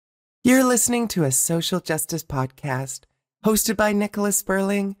You're listening to a social justice podcast hosted by Nicholas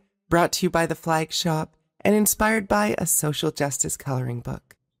Sperling, brought to you by The Flag Shop, and inspired by a social justice coloring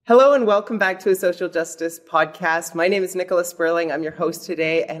book. Hello and welcome back to a social justice podcast. My name is Nicholas Sperling. I'm your host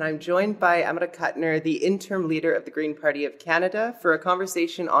today, and I'm joined by Amita Kuttner, the interim leader of the Green Party of Canada, for a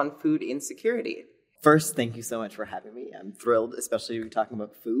conversation on food insecurity. First, thank you so much for having me. I'm thrilled, especially when you're talking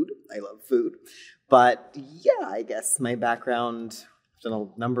about food. I love food. But yeah, I guess my background, I've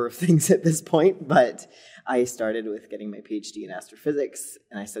done a number of things at this point, but I started with getting my PhD in astrophysics,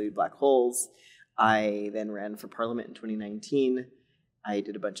 and I studied black holes. I then ran for Parliament in 2019. I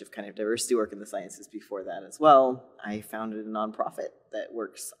did a bunch of kind of diversity work in the sciences before that as well. I founded a nonprofit that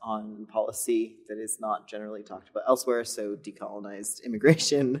works on policy that is not generally talked about elsewhere, so decolonized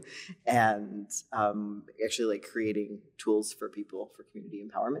immigration and actually like creating tools for people for community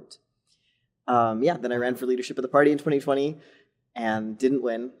empowerment. Then I ran for leadership of the party in 2020 and didn't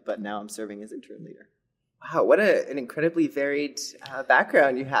win, but now I'm serving as interim leader. Wow, what an incredibly varied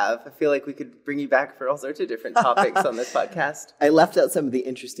background you have. I feel like we could bring you back for all sorts of different topics on this podcast. I left out some of the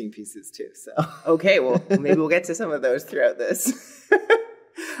interesting pieces too, so. Okay, well, maybe we'll get to some of those throughout this.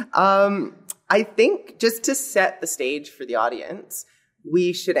 I think just to set the stage for the audience,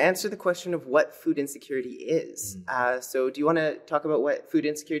 we should answer the question of what food insecurity is. So do you want to talk about what food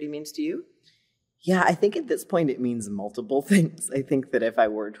insecurity means to you? Yeah, I think at this point it means multiple things. I think that if I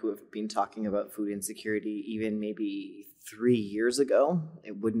were to have been talking about food insecurity even maybe 3 years ago,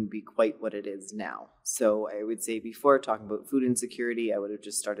 it wouldn't be quite what it is now. So I would say before talking about food insecurity, I would have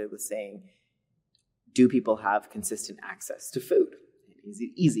just started with saying, do people have consistent access to food? Is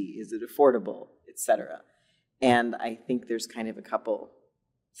it easy? Is it affordable? Etc. And I think there's kind of a couple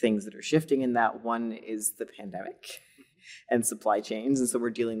things that are shifting in that. One is the pandemic and supply chains. And so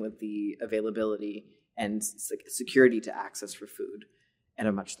we're dealing with the availability and security to access for food at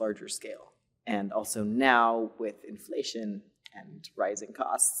a much larger scale. And also now with inflation and rising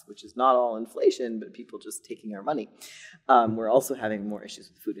costs, which is not all inflation, but people just taking our money, we're also having more issues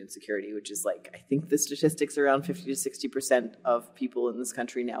with food insecurity, which is like, I think the statistics around 50 to 60% of people in this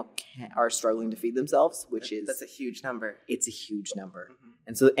country now are struggling to feed themselves, That's a huge number. It's a huge number. Mm-hmm.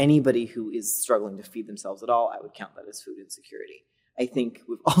 And so anybody who is struggling to feed themselves at all, I would count that as food insecurity. I think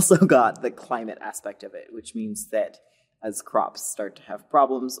we've also got the climate aspect of it, which means that as crops start to have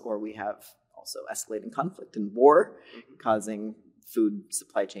problems, or we have also escalating conflict and war, causing food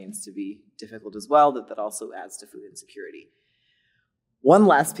supply chains to be difficult as well, that also adds to food insecurity. One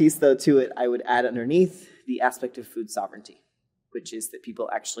last piece, though, to it, I would add underneath the aspect of food sovereignty, which is that people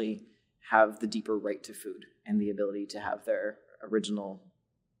actually have the deeper right to food and the ability to have their original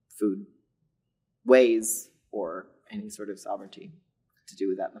food ways or any sort of sovereignty to do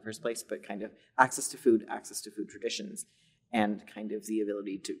with that in the first place, but kind of access to food traditions, and kind of the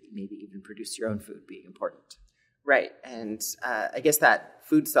ability to maybe even produce your own food being important. Right. And I guess that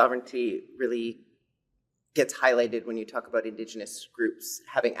food sovereignty really gets highlighted when you talk about Indigenous groups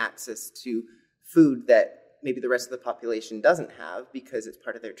having access to food that maybe the rest of the population doesn't have because it's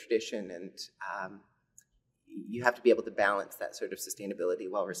part of their tradition. And you have to be able to balance that sort of sustainability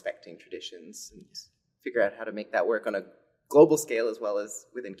while respecting traditions and figure out how to make that work on a global scale as well as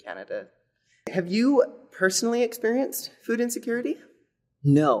within Canada. Have you personally experienced food insecurity?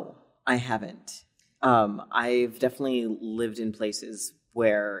 No, I haven't. I've definitely lived in places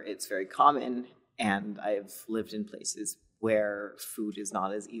where it's very common, and I've lived in places where food is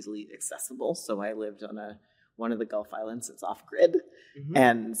not as easily accessible. So I lived on one of the Gulf Islands that's off-grid,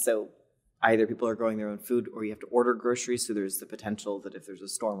 and so either people are growing their own food or you have to order groceries, so there's the potential that if there's a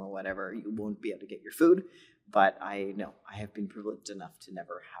storm or whatever, you won't be able to get your food. But I have been privileged enough to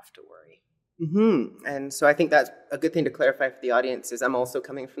never have to worry. And so I think that's a good thing to clarify for the audience is I'm also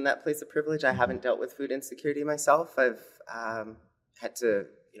coming from that place of privilege. I haven't dealt with food insecurity myself. I've had to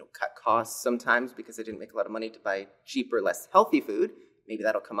cut costs sometimes because I didn't make a lot of money to buy cheaper, less healthy food. Maybe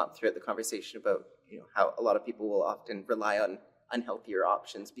that'll come up throughout the conversation about how a lot of people will often rely on unhealthier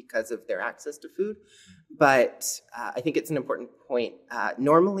options because of their access to food. But I think it's an important point.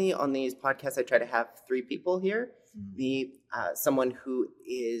 Normally on these podcasts, I try to have 3 people here. Someone who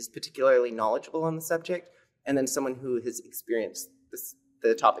is particularly knowledgeable on the subject, and then someone who has experienced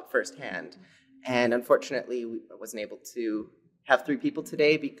the topic firsthand. And unfortunately, I wasn't able to have 3 people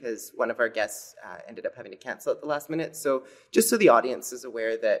today because one of our guests ended up having to cancel at the last minute. So just so the audience is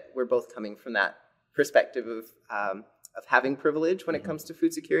aware that we're both coming from that perspective of having privilege when it comes to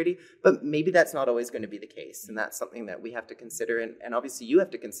food security, but maybe that's not always going to be the case. And that's something that we have to consider. And obviously you have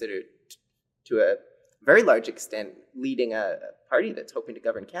to consider to a very large extent leading a party that's hoping to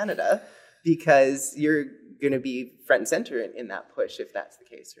govern Canada, because you're going to be front and center in that push if that's the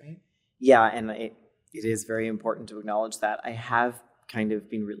case, right? Yeah, and it is very important to acknowledge that. I have kind of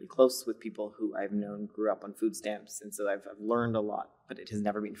been really close with people who I've known grew up on food stamps, and so I've learned a lot, but it has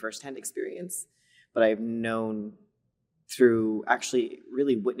never been firsthand experience. But I've known through actually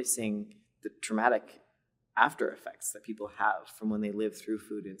really witnessing the traumatic after effects that people have from when they live through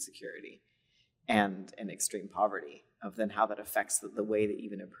food insecurity and extreme poverty, of then how that affects the way they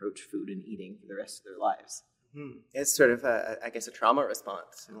even approach food and eating for the rest of their lives. It's sort of, I guess, a trauma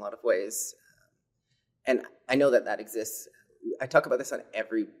response in a lot of ways. And I know that exists. I talk about this on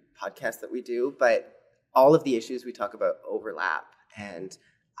every podcast that we do, but all of the issues we talk about overlap. And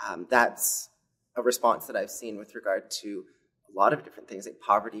that's a response that I've seen with regard to a lot of different things, like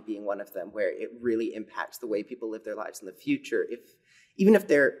poverty being one of them, where it really impacts the way people live their lives in the future. Even if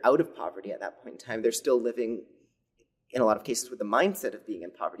they're out of poverty at that point in time, they're still living, in a lot of cases, with the mindset of being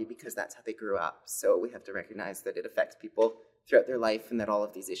in poverty because that's how they grew up. So we have to recognize that it affects people throughout their life and that all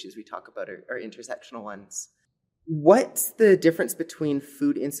of these issues we talk about are intersectional ones. What's the difference between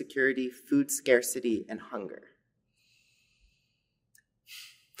food insecurity, food scarcity, and hunger?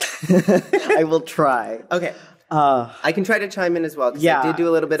 I will try. Okay. I can try to chime in as well, because I did do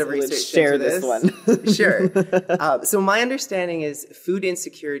a little bit of research. Share into this one. Sure. So my understanding is food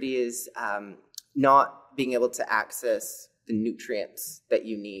insecurity is not being able to access the nutrients that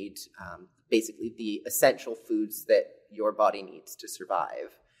you need, basically the essential foods that your body needs to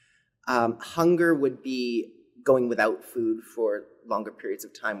survive. Hunger would be going without food for longer periods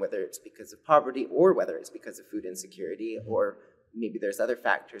of time, whether it's because of poverty or whether it's because of food insecurity, or maybe there's other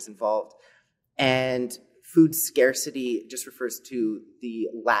factors involved. And food scarcity just refers to the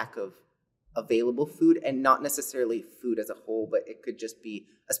lack of available food, and not necessarily food as a whole, but it could just be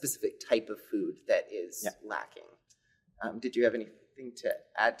a specific type of food that is lacking. Did you have anything to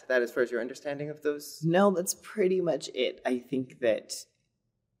add to that as far as your understanding of those? No, that's pretty much it. I think that,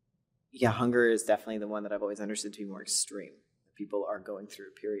 hunger is definitely the one that I've always understood to be more extreme. People are going through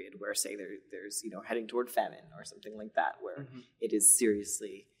a period where, say, there's heading toward famine or something like that, where it is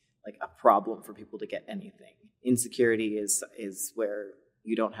seriously like a problem for people to get anything. Insecurity is where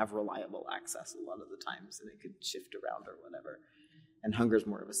you don't have reliable access a lot of the times, and it could shift around or whatever. And hunger is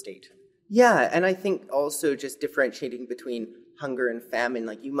more of a state. Yeah, and I think also just differentiating between hunger and famine,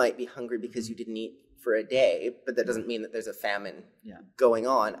 like you might be hungry because you didn't eat for a day, but that doesn't mean that there's a famine going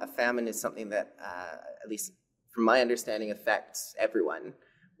on. A famine is something that, at least from my understanding, affects everyone,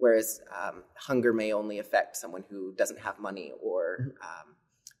 whereas hunger may only affect someone who doesn't have money, or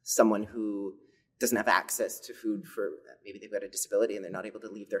someone who doesn't have access to food for, maybe they've got a disability and they're not able to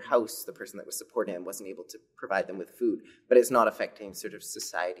leave their house. The person that was supporting them wasn't able to provide them with food, but it's not affecting sort of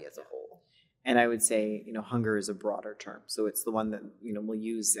society as a whole. And I would say, hunger is a broader term. So it's the one that, we'll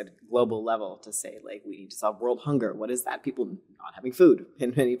use at a global level to say, like, we need to solve world hunger. What is that? People not having food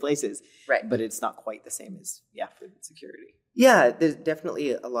in many places. Right. But it's not quite the same as, food insecurity. Yeah, there's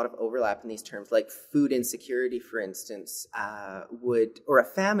definitely a lot of overlap in these terms. Like food insecurity, for instance, or a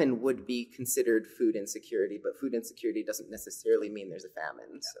famine would be considered food insecurity, but food insecurity doesn't necessarily mean there's a famine.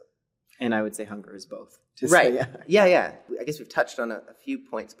 Yeah. So. And I would say hunger is both. Right. Say, yeah. I guess we've touched on a few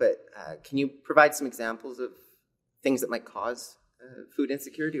points, but can you provide some examples of things that might cause food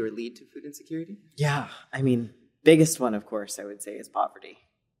insecurity or lead to food insecurity? Yeah. I mean, biggest one, of course, I would say is poverty,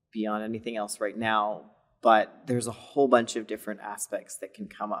 beyond anything else right now. But there's a whole bunch of different aspects that can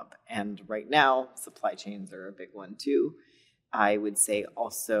come up. And right now, supply chains are a big one too. I would say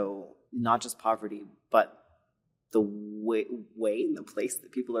also not just poverty, but the way and the place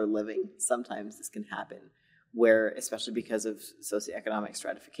that people are living. Sometimes this can happen where, especially because of socioeconomic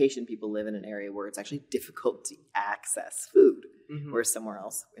stratification, people live in an area where it's actually difficult to access food, whereas somewhere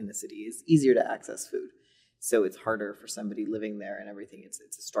else in the city is easier to access food. So it's harder for somebody living there and everything. It's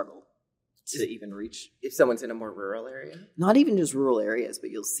a struggle to even reach. If someone's in a more rural area? Not even just rural areas,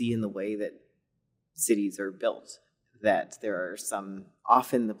 but you'll see in the way that cities are built that there are some,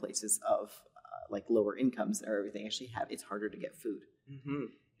 often the places of like lower incomes or everything actually it's harder to get food.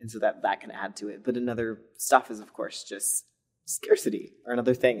 And so that can add to it. But another stuff is, of course, just scarcity, or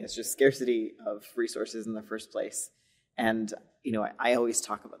another thing is just scarcity of resources in the first place. And, I always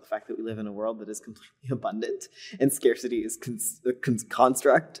talk about the fact that we live in a world that is completely abundant, and scarcity is a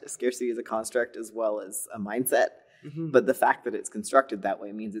construct. Scarcity is a construct as well as a mindset. But the fact that it's constructed that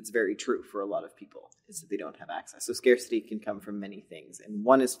way means it's very true for a lot of people, is that they don't have access. So scarcity can come from many things. And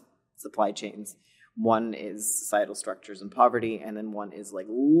one is supply chains, one is societal structures and poverty, and then one is like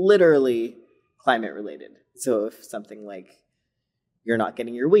literally climate related. So if something like you're not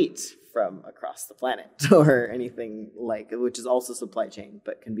getting your wheat from across the planet or anything like, which is also supply chain,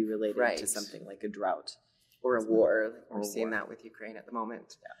 but can be related to something like a drought. Or a war. We're seeing that with Ukraine at the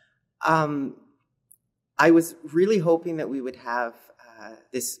moment. I was really hoping that we would have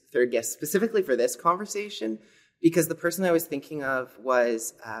this third guest specifically for this conversation, because the person I was thinking of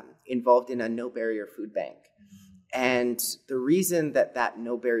was involved in a no barrier food bank. And the reason that that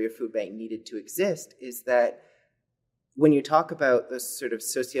no barrier food bank needed to exist is that when you talk about those sort of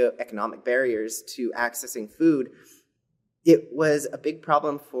socioeconomic barriers to accessing food, it was a big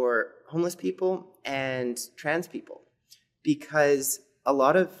problem for homeless people and trans people, because a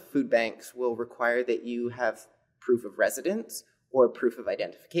lot of food banks will require that you have proof of residence or proof of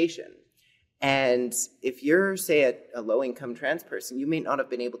identification. And if you're, say, a low-income trans person, you may not have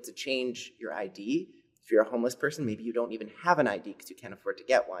been able to change your ID. If you're a homeless person, maybe you don't even have an ID because you can't afford to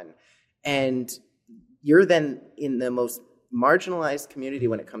get one. And you're then in the most marginalized community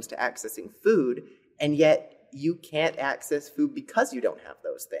when it comes to accessing food, and yet you can't access food because you don't have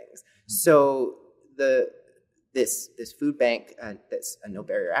those things. So this food bank, that's a no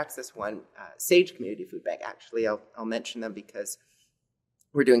barrier access one, Sage Community Food Bank, actually, I'll mention them because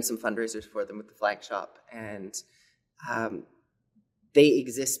we're doing some fundraisers for them with the flag shop, and they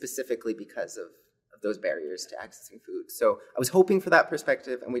exist specifically because of those barriers to accessing food. So I was hoping for that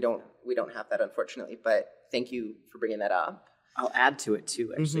perspective, and we don't have that, unfortunately, but thank you for bringing that up. I'll add to it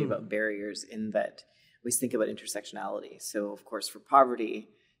too, actually, about barriers, in that we think about intersectionality. So of course, for poverty,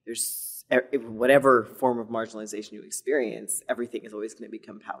 there's whatever form of marginalization you experience, everything is always going to be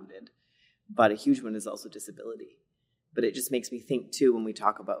compounded. But a huge one is also disability. But it just makes me think too, when we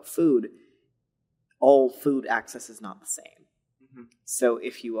talk about food, all food access is not the same. So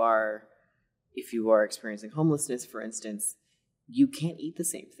if you are experiencing homelessness, for instance, you can't eat the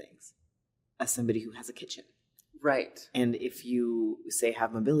same things as somebody who has a kitchen. Right. And if you, say,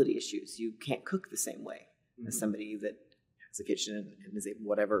 have mobility issues, you can't cook the same way as somebody that has a kitchen and is able,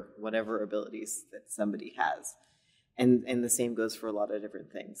 whatever abilities that somebody has. And the same goes for a lot of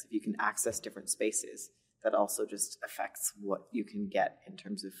different things. If you can access different spaces, that also just affects what you can get in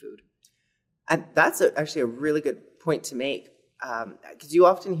terms of food. And that's actually a really good point to make, because you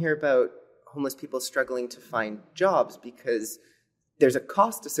often hear about homeless people struggling to find jobs because there's a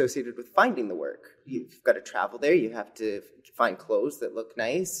cost associated with finding the work. You've got to travel there. You have to find clothes that look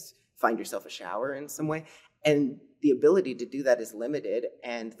nice, find yourself a shower in some way. And the ability to do that is limited,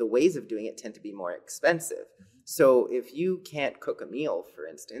 and the ways of doing it tend to be more expensive. So if you can't cook a meal, for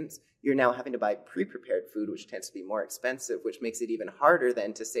instance, you're now having to buy pre-prepared food, which tends to be more expensive, which makes it even harder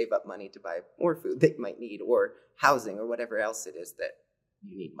then to save up money to buy more food that you might need, or housing, or whatever else it is that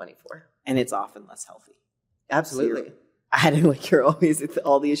you need money for. And it's often less healthy. Absolutely. So adding, like, you're always,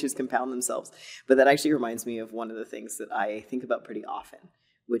 all the issues compound themselves. But that actually reminds me of one of the things that I think about pretty often,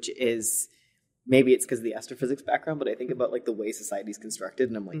 which is, maybe it's because of the astrophysics background, but I think about, like, the way society is constructed,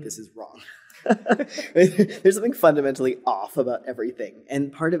 and I'm like, this is wrong. There's something fundamentally off about everything.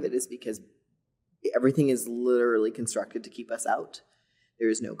 And part of it is because everything is literally constructed to keep us out. There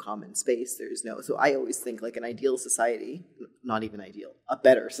is no common space. So I always think, like, an ideal society, not even ideal, a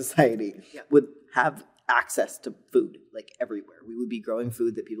better society would have access to food, like, everywhere. We would be growing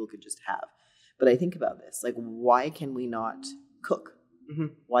food that people could just have. But I think about this, like, why can we not cook?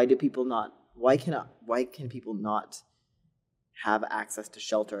 Why can people not have access to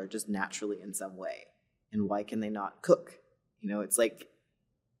shelter just naturally in some way? And why can they not cook? It's like,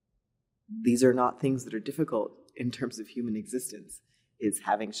 these are not things that are difficult in terms of human existence. Is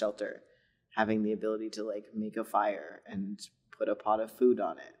having shelter, having the ability to, like, make a fire and put a pot of food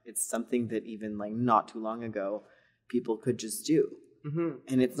on it. It's something that even, like, not too long ago, people could just do.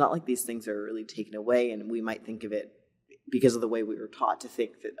 And it's not like these things are really taken away, and we might think of it because of the way we were taught to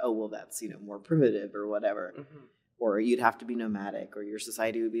think that, oh, well, that's, more primitive or whatever, or you'd have to be nomadic, or your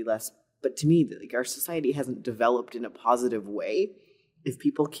society would be less. But to me, like, our society hasn't developed in a positive way if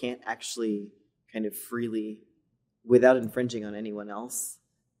people can't actually kind of freely, without infringing on anyone else,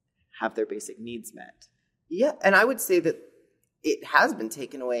 have their basic needs met. Yeah, and I would say that it has been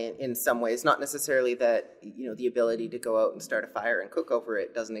taken away in some ways. Not necessarily that, the ability to go out and start a fire and cook over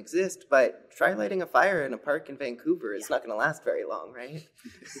it doesn't exist, but try lighting a fire in a park in Vancouver. It's not going to last very long, right?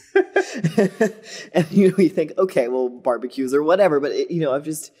 And, you think, okay, well, barbecues or whatever, but,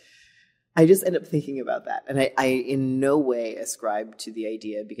 I just end up thinking about that. And I in no way ascribe to the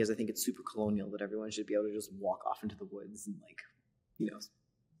idea, because I think it's super colonial, that everyone should be able to just walk off into the woods and, like,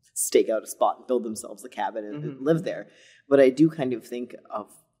 stake out a spot and build themselves a cabin and live there. But I do kind of think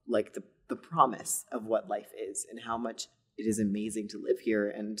of, like, the promise of what life is, and how much it is amazing to live here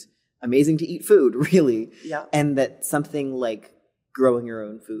and amazing to eat food, really. Yeah. And that something like growing your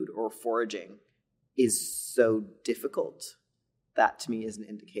own food or foraging is so difficult. That, to me, is an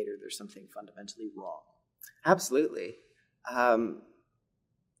indicator there's something fundamentally wrong. Absolutely.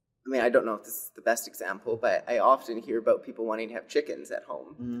 I don't know if this is the best example, but I often hear about people wanting to have chickens at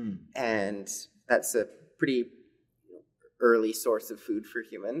home. And that's a pretty early source of food for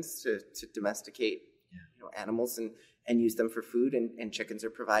humans to domesticate animals and use them for food. And chickens are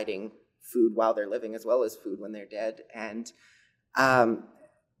providing food while they're living as well as food when they're dead. And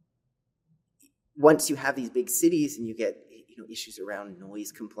once you have these big cities and you get issues around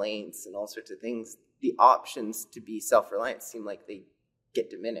noise complaints and all sorts of things, the options to be self-reliant seem like they get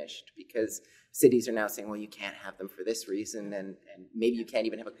diminished, because cities are now saying, well, you can't have them for this reason, and maybe you can't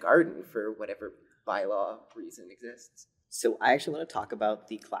even have a garden for whatever bylaw reason exists. So I actually want to talk about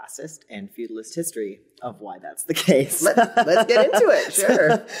the classist and feudalist history of why that's the case. Let's get into it,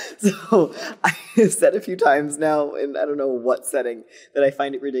 sure. So I've said a few times now, in I don't know what setting, that I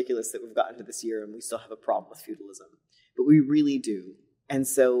find it ridiculous that we've gotten to this year and we still have a problem with feudalism. But we really do. And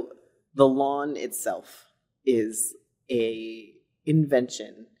so the lawn itself is a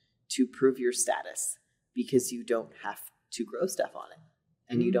invention to prove your status, because you don't have to grow stuff on it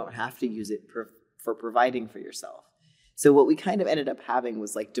and you don't have to use it for providing for yourself. So what we kind of ended up having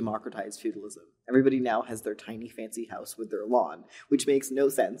was like democratized feudalism. Everybody now has their tiny fancy house with their lawn, which makes no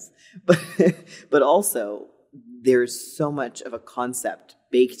sense. But also there's so much of a concept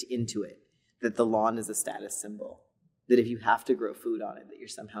baked into it that the lawn is a status symbol. That if you have to grow food on it, that you're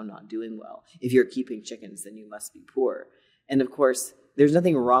somehow not doing well. If you're keeping chickens, then you must be poor. And of course, there's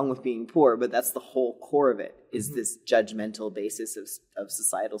nothing wrong with being poor, but that's the whole core of it, is this judgmental basis of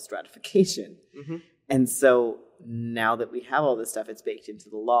societal stratification. And so now that we have all this stuff, it's baked into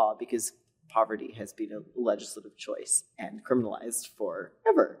the law because poverty has been a legislative choice and criminalized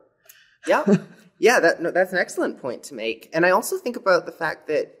forever. Yeah, that's an excellent point to make. And I also think about the fact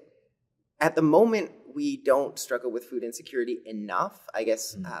that at the moment, we don't struggle with food insecurity enough, I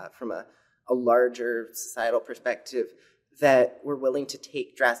guess, from a larger societal perspective, that we're willing to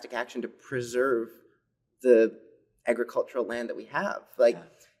take drastic action to preserve the agricultural land that we have.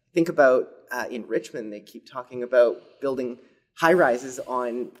 Think about in Richmond, they keep talking about building high-rises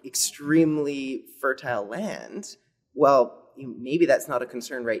on extremely fertile land. Well, maybe that's not a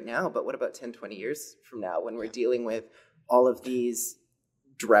concern right now, but what about 10, 20 years from now when we're dealing with all of these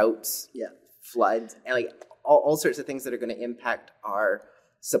droughts, floods, and all sorts of things that are going to impact our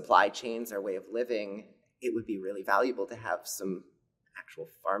supply chains, our way of living? It would be really valuable to have some actual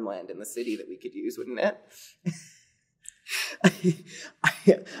farmland in the city that we could use, wouldn't it?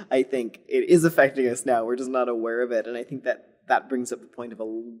 I think it is affecting us now. We're just not aware of it. And I think that brings up the point of a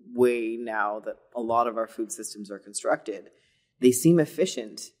way now that a lot of our food systems are constructed. They seem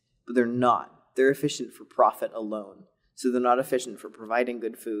efficient, but they're not. They're efficient for profit alone. So they're not efficient for providing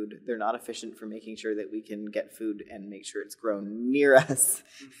good food. They're not efficient for making sure that we can get food and make sure it's grown near us.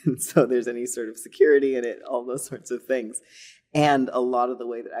 And so there's any sort of security in it, all those sorts of things. And a lot of the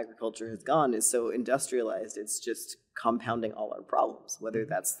way that agriculture has gone is so industrialized, it's just compounding all our problems, whether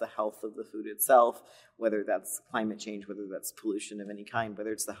that's the health of the food itself, whether that's climate change, whether that's pollution of any kind,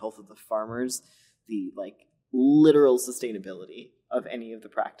 whether it's the health of the farmers, the literal sustainability of any of the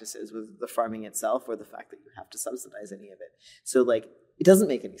practices with the farming itself, or the fact that you have to subsidize any of it. So it doesn't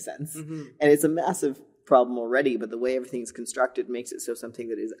make any sense. And it's a massive problem already, but the way everything's constructed makes it so something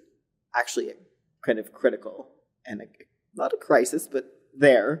that is actually kind of critical and not a crisis, but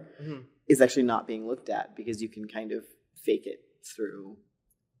is actually not being looked at, because you can kind of fake it through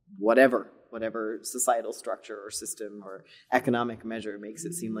whatever societal structure or system or economic measure makes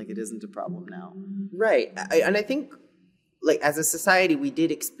it seem like it isn't a problem now. Right. And I think, as a society, we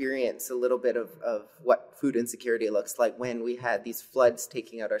did experience a little bit of what food insecurity looks like when we had these floods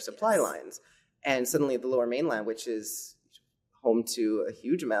taking out our supply lines. And suddenly the Lower Mainland, which is home to a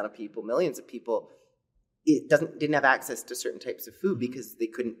huge amount of people, millions of people, it didn't have access to certain types of food because they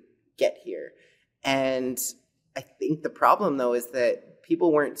couldn't get here. And I think the problem, though, is that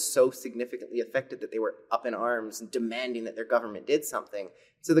people weren't so significantly affected that they were up in arms and demanding that their government did something.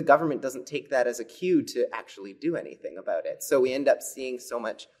 So the government doesn't take that as a cue to actually do anything about it. So we end up seeing so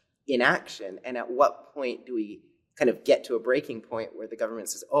much inaction. And at what point do we kind of get to a breaking point where the government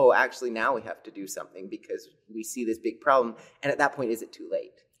says, oh, actually now we have to do something because we see this big problem? And at that point, is it too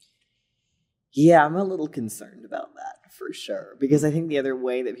late? Yeah, I'm a little concerned about that for sure, because I think the other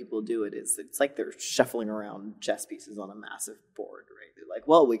way that people do it is it's like they're shuffling around chess pieces on a massive board, right? They're like,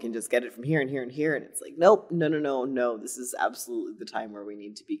 well, we can just get it from here and here and here. And it's like, nope, no. This is absolutely the time where we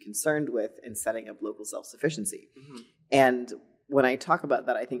need to be concerned with and setting up local self-sufficiency. And when I talk about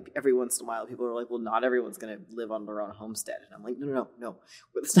that, I think every once in a while people are like, well, not everyone's going to live on their own homestead. And I'm like, no.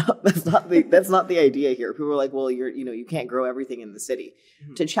 That's not the idea here. People are like, well, you can't grow everything in the city.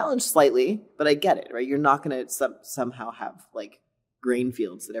 To challenge slightly, but I get it, right? You're not going to somehow have grain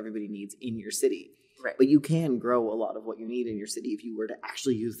fields that everybody needs in your city. Right. But you can grow a lot of what you need in your city if you were to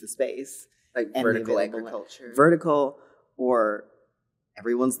actually use the space. Like vertical agriculture. Vertical, or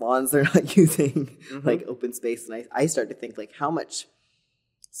everyone's lawns they're not using, like open space. And I start to think, like, how much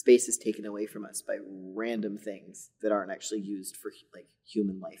space is taken away from us by random things that aren't actually used for like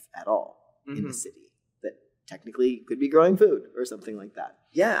human life at all in the city that technically could be growing food or something like that.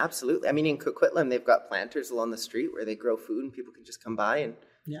 Yeah, absolutely. I mean, in Coquitlam, they've got planters along the street where they grow food and people can just come by and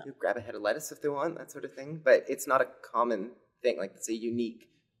grab a head of lettuce if they want, that sort of thing. But it's not a common thing. Like, it's a unique,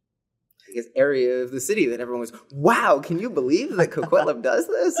 I guess, area of the city that everyone was, wow, can you believe that Coquitlam does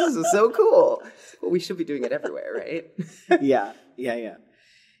this? This is so cool. Well, we should be doing it everywhere, right? Yeah,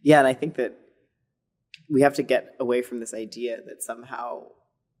 and I think that we have to get away from this idea that somehow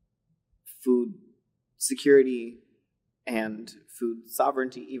food security and food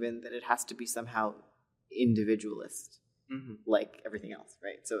sovereignty, even, that it has to be somehow individualist, like everything else,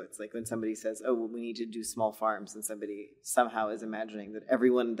 right? So it's like when somebody says, oh, well, we need to do small farms, and somebody somehow is imagining that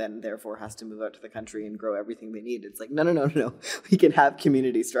everyone then therefore has to move out to the country and grow everything they need. It's like, no. We can have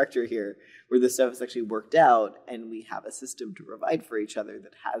community structure here where this stuff is actually worked out, and we have a system to provide for each other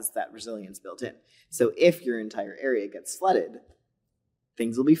that has that resilience built in. So if your entire area gets flooded,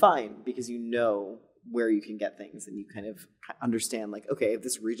 things will be fine because you know where you can get things, and you kind of understand, like, okay, if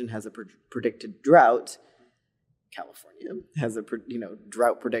this region has a predicted drought, California has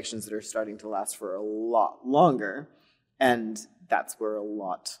drought predictions that are starting to last for a lot longer, and that's where a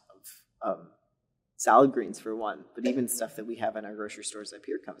lot of salad greens, for one, but even stuff that we have in our grocery stores up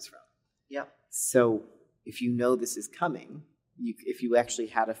here comes from. Yeah. So if you know this is coming, if you actually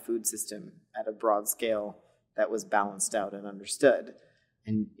had a food system at a broad scale that was balanced out and understood,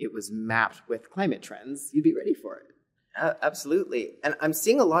 and it was mapped with climate trends, you'd be ready for it. Absolutely. And I'm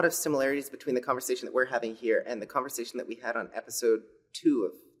seeing a lot of similarities between the conversation that we're having here and the conversation that we had on episode 2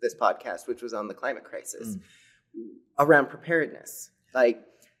 of this podcast, which was on the climate crisis, around preparedness. Like,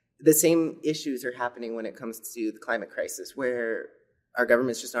 the same issues are happening when it comes to the climate crisis, where our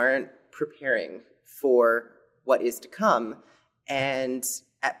governments just aren't preparing for what is to come. And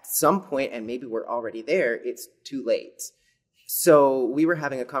at some point, and maybe we're already there, it's too late. So we were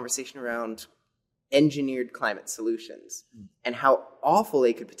having a conversation around engineered climate solutions and how awful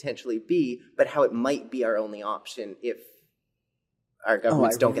they could potentially be, but how it might be our only option if our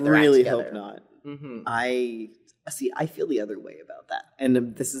governments don't get their act together. I really hope not. I feel the other way about that.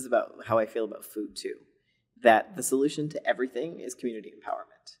 And this is about how I feel about food too. That the solution to everything is community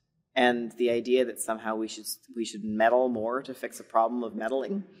empowerment. And the idea that somehow we should meddle more to fix a problem of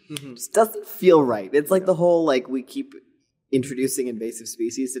meddling just doesn't feel right. It's like the whole, like, we keep introducing invasive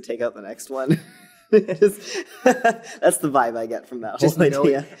species to take out the next one. That's the vibe I get from that whole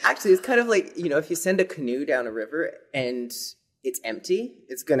idea. Actually, it's kind of like, if you send a canoe down a river and it's empty,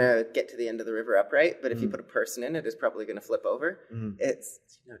 it's going to get to the end of the river upright. But if you put a person in it, it's probably going to flip over. It's,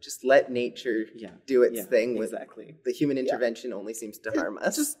 just let nature do its thing. Exactly. The human intervention only seems to harm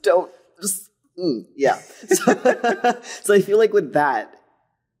us. So I feel like with that,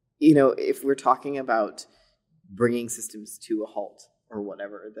 if we're talking about bringing systems to a halt or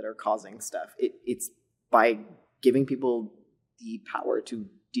whatever that are causing stuff, it's by giving people the power to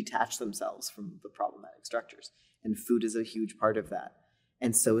detach themselves from the problematic structures. And food is a huge part of that.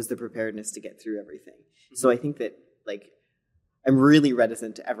 And so is the preparedness to get through everything. So I think that, like, I'm really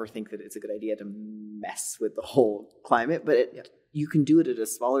reticent to ever think that it's a good idea to mess with the whole climate, but you can do it at a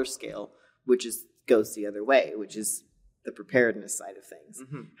smaller scale, which goes the other way, which is the preparedness side of things.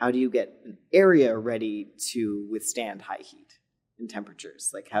 How do you get an area ready to withstand high heat and temperatures?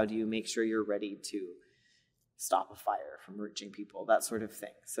 Like, how do you make sure you're ready to stop a fire from reaching people, that sort of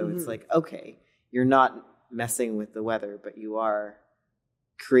thing. So it's like, okay, you're not messing with the weather, but you are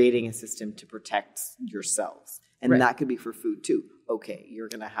creating a system to protect yourselves. And that could be for food too. Okay, you're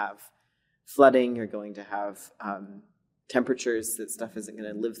going to have flooding, you're going to have temperatures that stuff isn't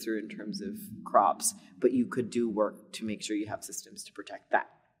going to live through in terms of crops, but you could do work to make sure you have systems to protect that,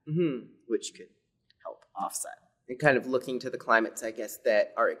 which could help offset. And kind of looking to the climates, I guess,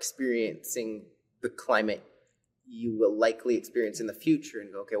 that are experiencing the climate you will likely experience in the future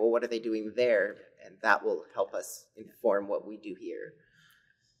and go, okay, well, what are they doing there? And that will help us inform what we do here.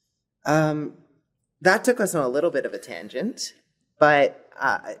 That took us on a little bit of a tangent, but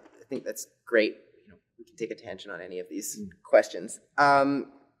I think that's great. We can take a tangent on any of these questions. I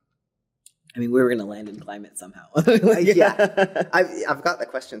mean, we were going to land in climate somehow. I've got the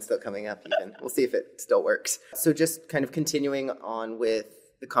question still coming up even. We'll see if it still works. So just kind of continuing on with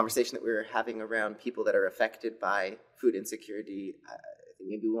the conversation that we were having around people that are affected by food insecurity, I think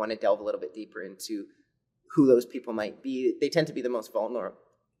maybe we want to delve a little bit deeper into who those people might be, they tend to be the most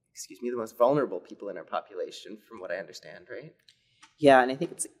vulnerable people in our population, from what I understand, right? Yeah, and I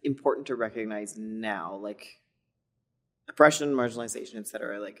think it's important to recognize now, like, oppression, marginalization, et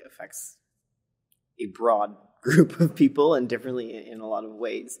cetera, like, affects a broad group of people and differently in a lot of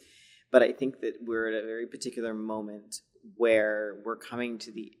ways. But I think that we're at a very particular moment where we're coming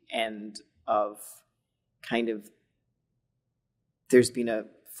to the end of kind of, there's been a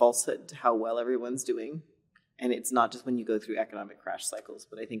falsehood to how well everyone's doing. And it's not just when you go through economic crash cycles,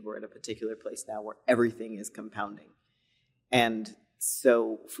 but I think we're at a particular place now where everything is compounding. And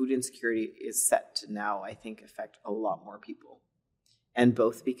so food insecurity is set to now, I think, affect a lot more people. And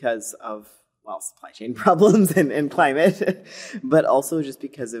both because of, well, supply chain problems and climate, but also just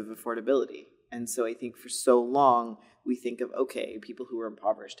because of affordability. And so I think for so long, we think of, okay, people who are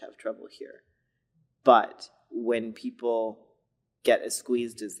impoverished have trouble here. But when people get as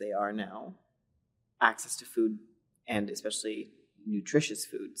squeezed as they are now, access to food, and especially nutritious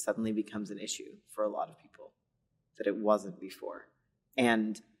food, suddenly becomes an issue for a lot of people that it wasn't before.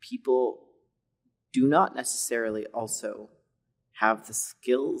 And people do not necessarily also have the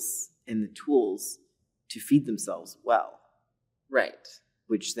skills and the tools to feed themselves well. Right.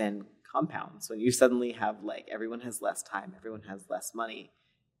 Which then compounds. When you suddenly have, like, everyone has less time, everyone has less money,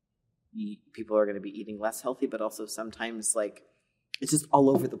 people are going to be eating less healthy, but also sometimes, like, it's just all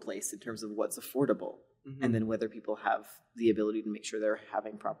over the place in terms of what's affordable. Mm-hmm. And then whether people have the ability to make sure they're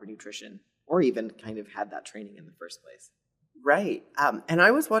having proper nutrition or even kind of had that training in the first place. Right. And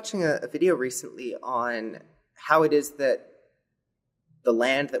I was watching a video recently on how it is that the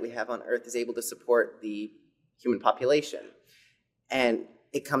land that we have on Earth is able to support the human population. And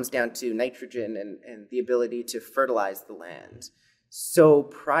it comes down to nitrogen and the ability to fertilize the land. So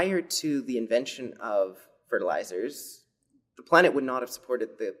prior to the invention of fertilizers, the planet would not have supported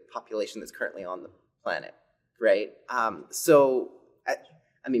the population that's currently on the planet, right? I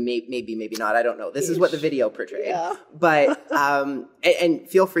mean, maybe not. I don't know. This is what the video portrayed. Yeah. But, and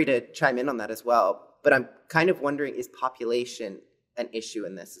feel free to chime in on that as well. But I'm kind of wondering, is population an issue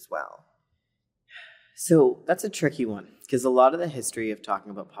in this as well? So that's a tricky one, because a lot of the history of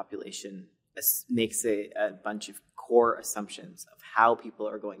talking about population makes a bunch of core assumptions of how people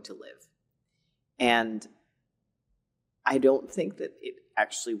are going to live. And I don't think that it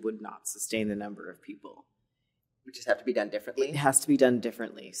actually would not sustain the number of people. We just have to be done differently? It has to be done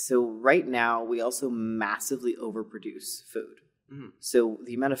differently. So right now, we also massively overproduce food. Mm-hmm. So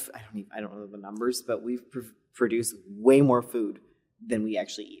the amount of, I don't know the numbers, but we produce way more food than we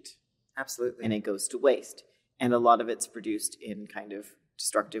actually eat. Absolutely. And it goes to waste. And a lot of it's produced in kind of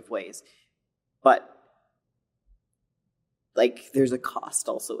destructive ways. But, like, there's a cost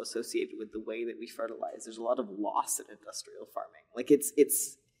also associated with the way that we fertilize. There's a lot of loss in industrial farming. Like,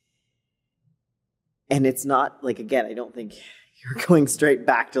 and it's not, like, again, I don't think you're going straight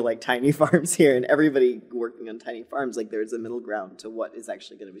back to, like, tiny farms here and everybody working on tiny farms. Like, there's a middle ground to what is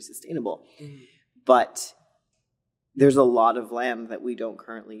actually going to be sustainable. Mm. But there's a lot of land that we don't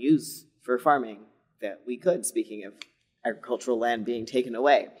currently use for farming that we could, speaking of agricultural land being taken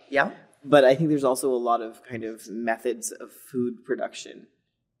away. Yeah. But I think there's also a lot of kind of methods of food production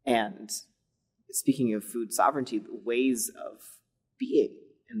and, speaking of food sovereignty, ways of being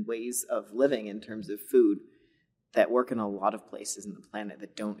and ways of living in terms of food that work in a lot of places in the planet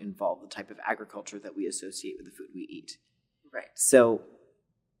that don't involve the type of agriculture that we associate with the food we eat. Right. So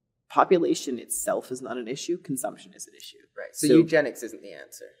population itself is not an issue. Consumption is an issue. Right. So eugenics isn't the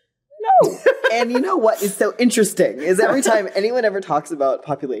answer. No. And you know what is so interesting is every time anyone ever talks about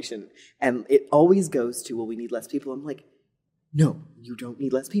population, and it always goes to, well, we need less people. I'm like, no, you don't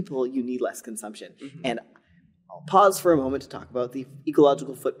need less people. You need less consumption. Mm-hmm. And I'll pause for a moment to talk about the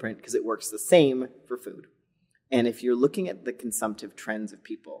ecological footprint because it works the same for food. And if you're looking at the consumptive trends of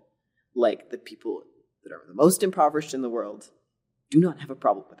people, like the people that are the most impoverished in the world do not have a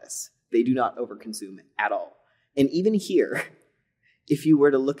problem with this. They do not overconsume at all. And even here, if you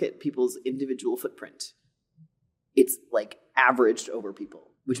were to look at people's individual footprint, it's like averaged over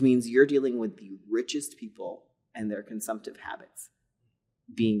people, which means you're dealing with the richest people and their consumptive habits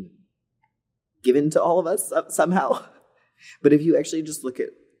being given to all of us somehow. But if you actually just look at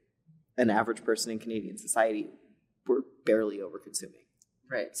an average person in Canadian society, we're barely overconsuming.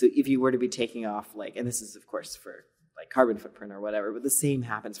 Right. So if you were to be taking off, like, and this is of course for like carbon footprint or whatever, but the same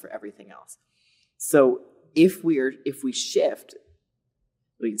happens for everything else. So if we shift,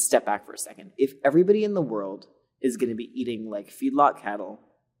 we can step back for a second. If everybody in the world is going to be eating like feedlot cattle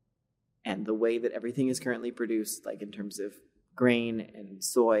and the way that everything is currently produced, like in terms of grain and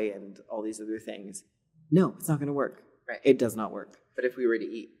soy and all these other things, no, it's not going to work. Right. It does not work. But if we were to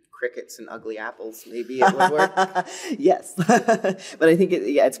eat crickets and ugly apples, maybe it would work. Yes. But I think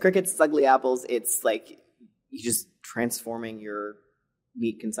it's crickets, ugly apples. It's like you just transforming your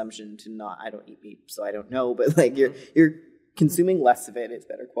meat consumption to not, I don't eat meat, so I don't know, but like you're consuming less of it. It's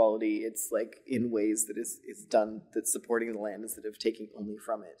better quality. It's like in ways that is done that's supporting the land instead of taking only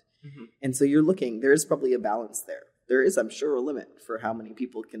from it. Mm-hmm. And so you're looking, there is probably a balance there. There is, I'm sure, a limit for how many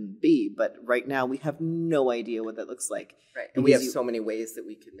people can be, but right now we have no idea what that looks like. Right, and we have so many ways that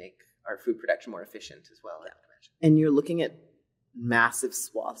we can make our food production more efficient as well. Yeah. And you're looking at massive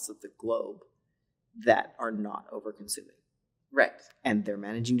swaths of the globe that are not over-consuming. Right. And they're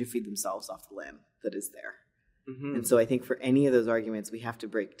managing to feed themselves off the land that is there. Mm-hmm. And so I think for any of those arguments, we have to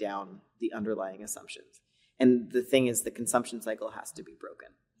break down the underlying assumptions. And the thing is, the consumption cycle has to be broken.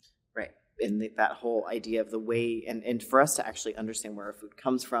 Right. And that whole idea of the way, and for us to actually understand where our food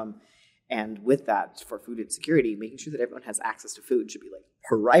comes from, and with that, for food insecurity, making sure that everyone has access to food should be like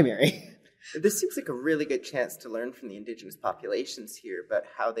primary. This seems like a really good chance to learn from the indigenous populations here about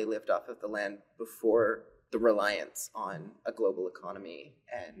how they lived off of the land before the reliance on a global economy.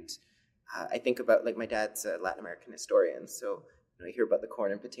 And I think about, like, my dad's a Latin American historian, so I hear about the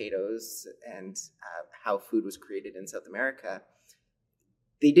corn and potatoes and how food was created in South America.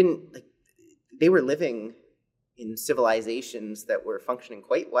 They were living in civilizations that were functioning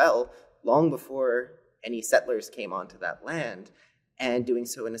quite well long before any settlers came onto that land, and doing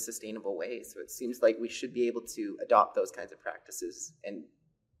so in a sustainable way. So it seems like we should be able to adopt those kinds of practices and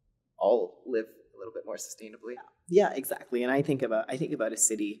all live a little bit more sustainably. Yeah, exactly. And I think about a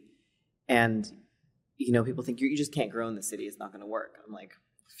city, and people think you just can't grow in the city. It's not going to work. I'm like,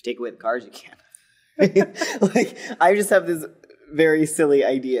 if you take away the cars, you can't. Like, I just have this very silly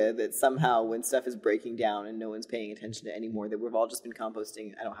idea that somehow when stuff is breaking down and no one's paying attention to it anymore, that we've all just been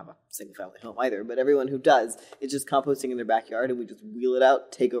composting. I don't have a single family home either, but everyone who does is just composting in their backyard, and we just wheel it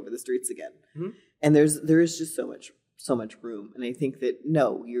out, take over the streets again. Mm-hmm. And there is just so much room. And I think that,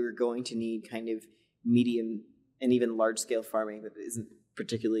 no, you're going to need kind of medium and even large scale farming that isn't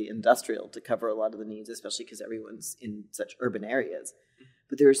particularly industrial to cover a lot of the needs, especially because everyone's in such urban areas.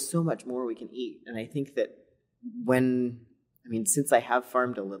 But there is so much more we can eat. And I think that since I have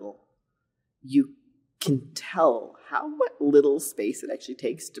farmed a little, you can tell how little space it actually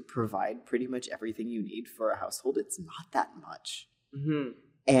takes to provide pretty much everything you need for a household. It's not that much. Mm-hmm.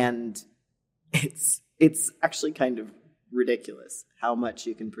 And it's actually kind of ridiculous how much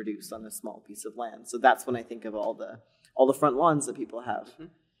you can produce on a small piece of land. So that's when I think of all the front lawns that people have, mm-hmm.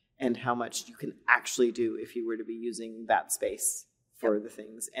 and how much you can actually do if you were to be using that space for the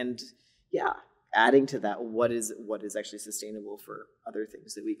things. And yeah, adding to that, what is actually sustainable for other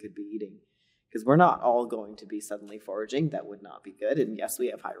things that we could be eating? Because we're not all going to be suddenly foraging. That would not be good. And yes, we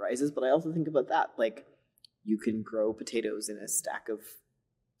have high rises, but I also think about that. Like, you can grow potatoes in a stack of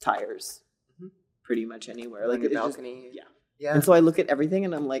tires, mm-hmm. pretty much anywhere. Like a balcony. Yeah. And so I look at everything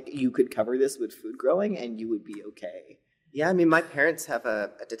and I'm like, you could cover this with food growing and you would be okay. Yeah, my parents have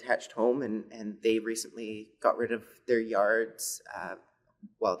a detached home, and they recently got rid of their yards.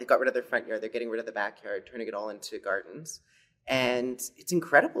 They got rid of their front yard. They're getting rid of the backyard, turning it all into gardens. And it's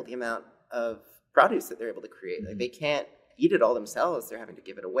incredible the amount of produce that they're able to create. Mm-hmm. Like, they can't eat it all themselves. They're having to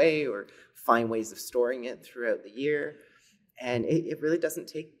give it away or find ways of storing it throughout the year. And it really doesn't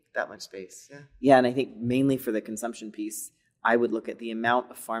take that much space. Yeah, and I think mainly for the consumption piece, I would look at the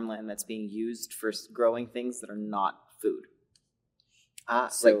amount of farmland that's being used for growing things that are not food.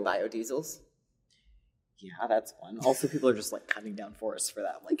 Like biodiesels? Yeah, that's one. Also, people are just like cutting down forests for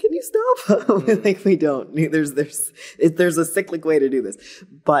that. I'm like, can you stop? Like, we don't. There's a cyclic way to do this.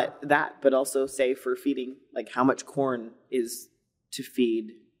 But also say for feeding, like how much corn is to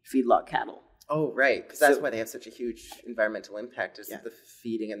feed feedlot cattle. Oh, right. Because that's why they have such a huge environmental impact, is the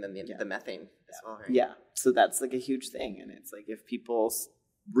feeding and then the methane as well, right? Yeah. So that's like a huge thing. And it's like, if people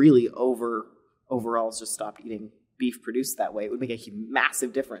really overall just stopped eating beef produced that way, it would make a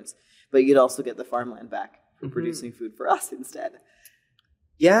massive difference. But you'd also get the farmland back for mm-hmm. producing food for us instead.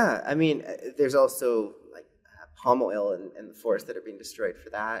 Yeah. I mean, there's also like palm oil and the forests that are being destroyed for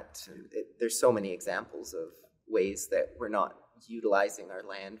that. And there's so many examples of ways that we're not utilizing our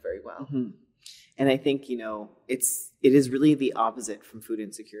land very well. Mm-hmm. And I think, it is really the opposite from food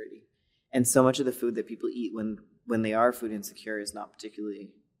insecurity. And so much of the food that people eat when they are food insecure is not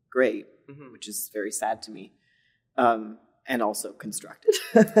particularly great, mm-hmm. which is very sad to me. And also constructed.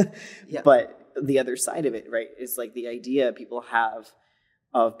 Yeah. But the other side of it, right, is like the idea people have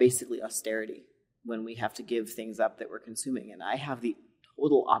of basically austerity when we have to give things up that we're consuming. And I have the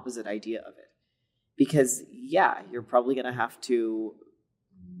total opposite idea of it. Because, you're probably going to have to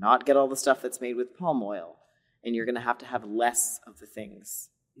not get all the stuff that's made with palm oil. And you're going to have less of the things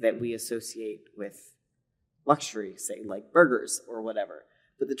that we associate with luxury, say like burgers or whatever.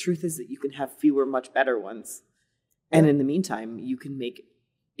 But the truth is that you can have fewer, much better ones. And in the meantime, you can make,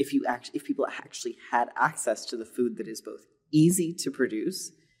 if people actually had access to the food that is both easy to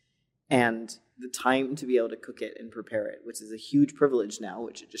produce and the time to be able to cook it and prepare it, which is a huge privilege now,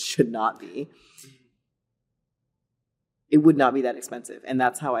 which it just should not be, it would not be that expensive. And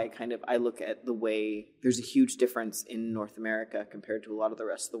that's how I look at the way there's a huge difference in North America compared to a lot of the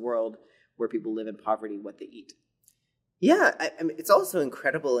rest of the world where people live in poverty, what they eat. Yeah, I mean, it's also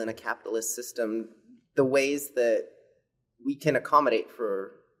incredible in a capitalist system, the ways that we can accommodate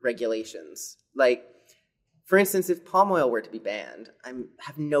for regulations. Like, for instance, if palm oil were to be banned, I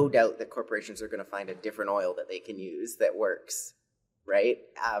have no doubt that corporations are going to find a different oil that they can use that works, right?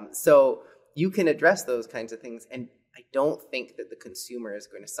 So you can address those kinds of things, and I don't think that the consumer is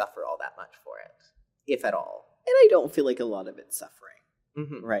going to suffer all that much for it, if at all. And I don't feel like a lot of it's suffering.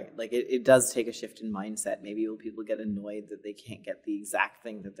 Mm-hmm. Right. Like it does take a shift in mindset. Maybe people get annoyed that they can't get the exact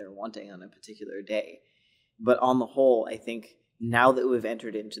thing that they're wanting on a particular day. But on the whole, I think now that we've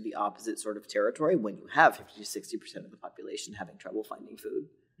entered into the opposite sort of territory, when you have 50 to 60% of the population having trouble finding food,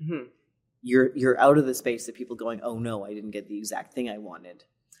 mm-hmm. you're out of the space of people going, oh no, I didn't get the exact thing I wanted.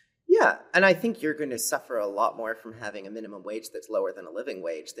 Yeah. And I think you're going to suffer a lot more from having a minimum wage that's lower than a living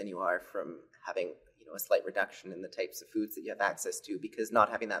wage than you are from having a slight reduction in the types of foods that you have access to, because not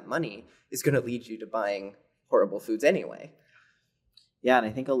having that money is going to lead you to buying horrible foods anyway. Yeah, and I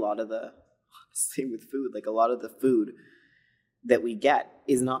think a lot of the food that we get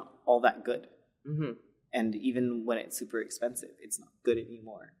is not all that good. Mm-hmm. And even when it's super expensive, it's not good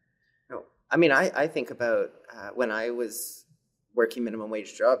anymore. No. I mean, I think about when I was working minimum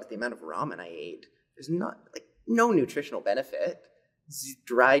wage job, the amount of ramen I ate, there's no nutritional benefit.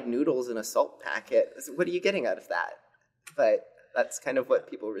 Dried noodles in a salt packet. What are you getting out of that? But that's kind of what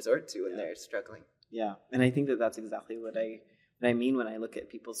people resort to when they're struggling. Yeah, and I think that's exactly what I mean when I look at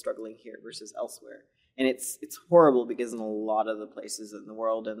people struggling here versus elsewhere. And it's horrible because in a lot of the places in the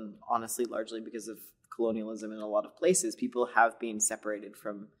world, and honestly largely because of colonialism in a lot of places, people have been separated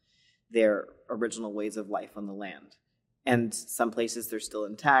from their original ways of life on the land. And some places they're still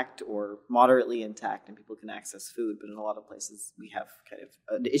intact or moderately intact and people can access food. But in a lot of places we have kind of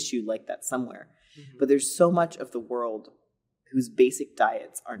an issue like that somewhere. Mm-hmm. But there's so much of the world whose basic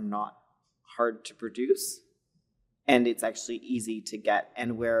diets are not hard to produce. And it's actually easy to get.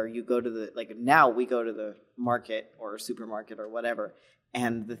 And where you go to now we go to the market or supermarket or whatever.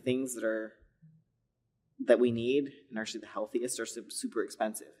 And the things that we need and actually the healthiest are super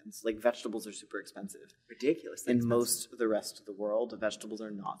expensive. And so vegetables are super expensive. Ridiculous. In most of the rest of the world, the vegetables are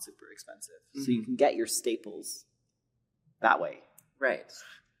not super expensive. Mm-hmm. So you can get your staples that way. Right.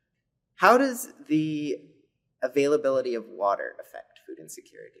 How does the availability of water affect food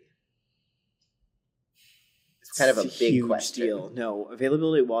insecurity? It's kind of a big huge question. Deal. No,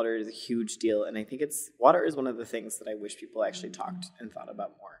 availability of water is a huge deal. And I think water is one of the things that I wish people actually talked and thought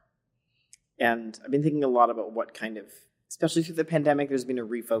about more. And I've been thinking a lot about what kind of, especially through the pandemic, there's been a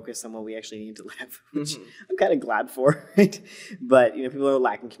refocus on what we actually need to live, which mm-hmm. I'm kind of glad for, right? But, people are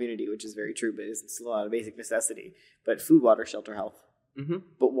lacking community, which is very true, but it's still not a basic necessity. But food, water, shelter, health. Mm-hmm.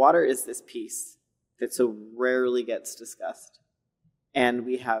 But water is this piece that so rarely gets discussed. And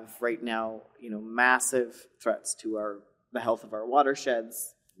we have right now, massive threats to the health of our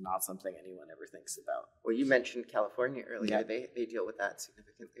watersheds, not something anyone ever thinks about. Well, you mentioned California earlier. Yeah. They deal with that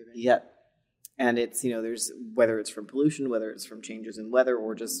significantly, right? Yeah. And it's, there's, whether it's from pollution, whether it's from changes in weather,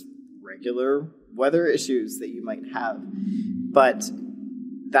 or just regular weather issues that you might have. But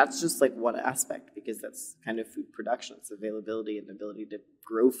that's just one aspect, because that's kind of food production. It's availability and ability to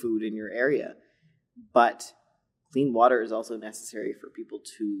grow food in your area. But clean water is also necessary for people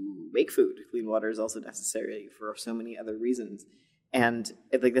to make food. Clean water is also necessary for so many other reasons. And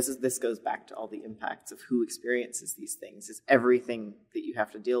this goes back to all the impacts of who experiences these things. It's everything that you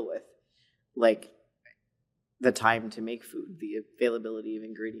have to deal with. The time to make food, the availability of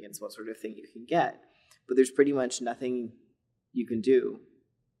ingredients, what sort of thing you can get. But there's pretty much nothing you can do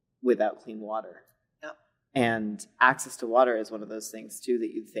without clean water. Yep. And access to water is one of those things, too,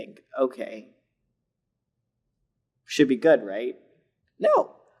 that you'd think, okay, should be good, right?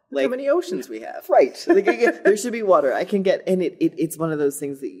 No. How many oceans we have. Right. There should be water. I can get, and it's one of those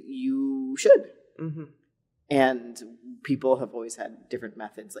things that you should. Mm-hmm. And people have always had different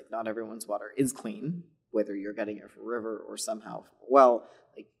methods. Not everyone's water is clean, whether you're getting it from a river or somehow from a well.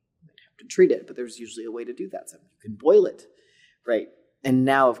 You might have to treat it, but there's usually a way to do that. So you can boil it, right? And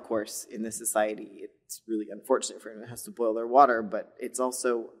now, of course, in this society, it's really unfortunate for anyone who has to boil their water, but it's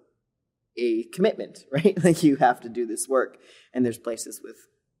also a commitment, right? You have to do this work. And there's places with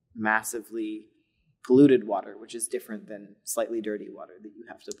massively polluted water, which is different than slightly dirty water that you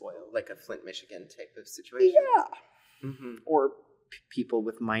have to boil. Like a Flint, Michigan type of situation. Yeah. Mm-hmm. Or people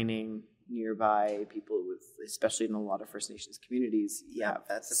with mining nearby, people with, especially in a lot of First Nations communities, that's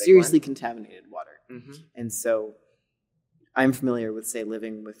a big seriously one. contaminated water. Mm-hmm. And so I'm familiar with, say,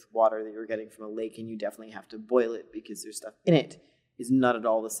 living with water that you're getting from a lake, and you definitely have to boil it because there's stuff in it is not at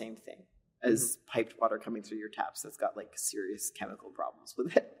all the same thing as piped water coming through your taps that's got like serious chemical problems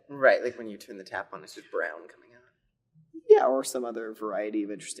with it. Right, like when you turn the tap on, it's just brown coming out. Yeah, or some other variety of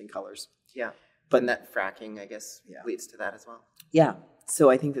interesting colors. Yeah, but that fracking, I guess, leads to that as well. Yeah,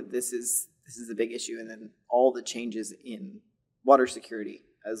 so I think that this is a big issue, and then all the changes in water security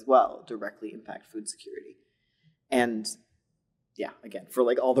as well directly impact food security. And yeah, again, for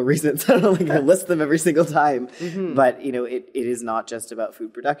like all the reasons, I don't think I list them every single time, but you know, it is not just about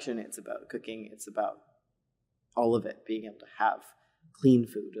food production. It's about cooking. It's about all of it, being able to have clean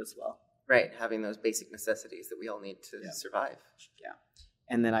food as well. Right, having those basic necessities that we all need to survive. Yeah,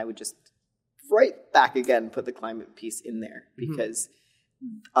 and then I would just right back again put the climate piece in there, because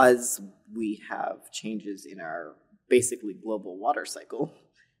as we have changes in our basically global water cycle,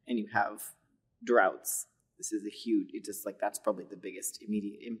 and you have droughts. This is a huge, it's just like, that's probably the biggest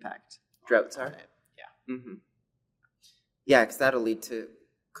immediate impact. Droughts are? It. Yeah. Mm-hmm. Yeah, because that'll lead to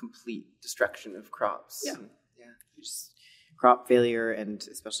complete destruction of crops. Yeah. And, just crop failure, and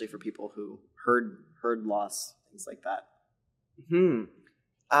especially for people who herd loss, things like that.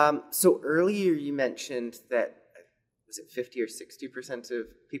 So earlier you mentioned that, was it 50 or 60% of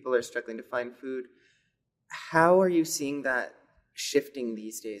people are struggling to find food? How are you seeing that shifting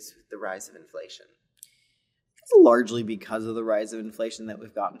these days with the rise of inflation? It's largely because of the rise of inflation that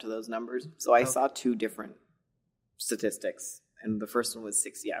we've gotten to those numbers. So I saw two different statistics, and the first one was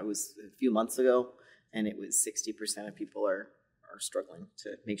 60. It was a few months ago, and it was 60% of people are struggling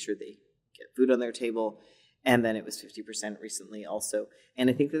to make sure they get food on their table. And then it was 50% recently also. And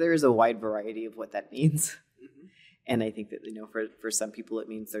I think that there is a wide variety of what that means. And I think that, you know, for some people, it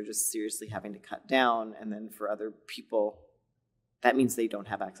means they're just seriously having to cut down. And then for other people, that means they don't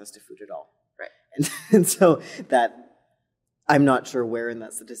have access to food at all. Right. And so that, I'm not sure where in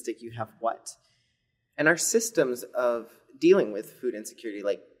that statistic you have what. And our systems of dealing with food insecurity,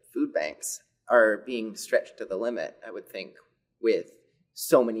 like food banks, are being stretched to the limit, I would think, with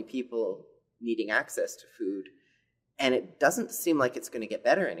so many people needing access to food. And it doesn't seem like it's going to get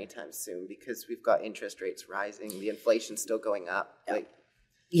better anytime soon, because we've got interest rates rising, the inflation's still going up.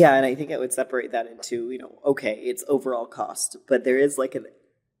 Yeah, and I think I would separate that into, you know, okay, it's overall cost, but there is like an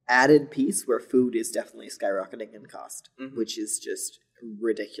added piece where food is definitely skyrocketing in cost, which is just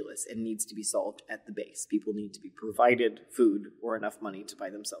ridiculous and needs to be solved at the base. People need to be provided food or enough money to buy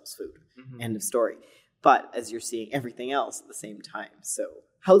themselves food. End of story. But as you're seeing everything else at the same time, so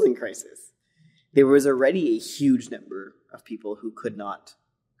housing crisis, there was already a huge number of people who could not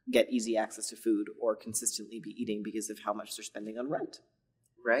get easy access to food or consistently be eating because of how much they're spending on rent.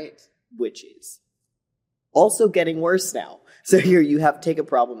 Right. Which is also getting worse now. So here you have take a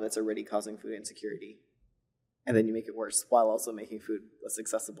problem that's already causing food insecurity, and then you make it worse while also making food less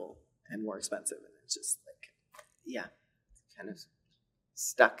accessible and more expensive. And it's just like, kind of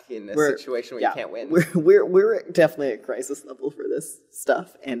stuck in a situation where you can't win. We're definitely at crisis level for this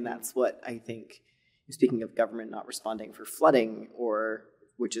stuff, and that's what I think. Speaking of government not responding for flooding, or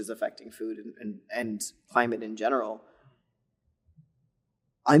which is affecting food and climate in general,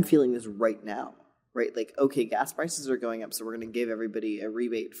 I'm feeling this right now. Right, like, okay, gas prices are going up, so we're going to give everybody a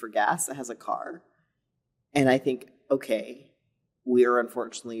rebate for gas that has a car. And I think, okay, we are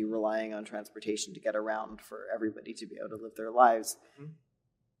unfortunately relying on transportation to get around for everybody to be able to live their lives.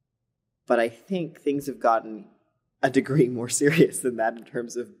 But I think things have gotten a degree more serious than that in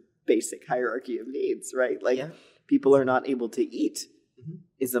terms of basic hierarchy of needs, right? Like, people are not able to eat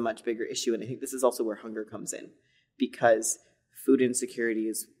is a much bigger issue. And I think this is also where hunger comes in, because food insecurity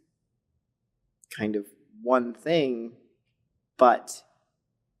is kind of one thing, but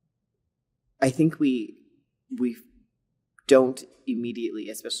I think we don't immediately,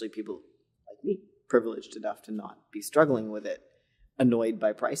 especially people like me, privileged enough to not be struggling with it, annoyed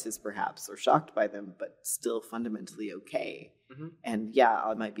by prices perhaps, or shocked by them, but still fundamentally okay. And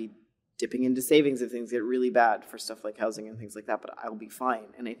I might be dipping into savings if things get really bad for stuff like housing and things like that, but I'll be fine.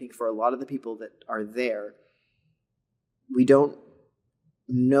 And I think for a lot of the people that are there, we don't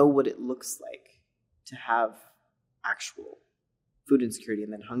know what it looks like to have actual food insecurity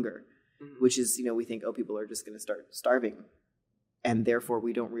and then hunger, which is, you know, we think, oh, people are just going to start starving. And therefore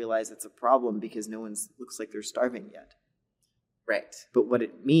we don't realize it's a problem because no one looks like they're starving yet. Right. But what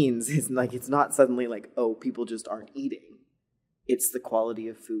it means is, like, it's not suddenly like, oh, people just aren't eating. it's the quality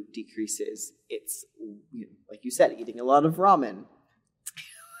of food decreases. It's, like you said, eating a lot of ramen.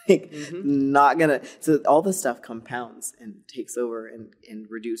 Not gonna. So all this stuff compounds and takes over and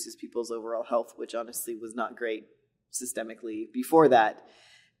reduces people's overall health, which honestly was not great systemically before that.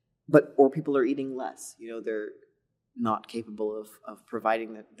 Or people are eating less. They're not capable of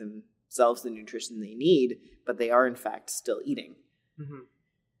providing themselves the nutrition they need, but they are in fact still eating. Mm-hmm.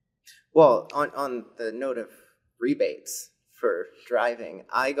 Well, on the note of rebates for driving,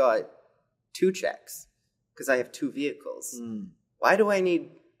 I got 2 checks because I have 2 vehicles. Why do I need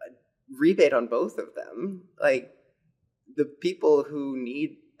a rebate on both of them? Like, the people who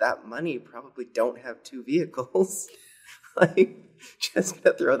need that money probably don't have 2 vehicles. Like, just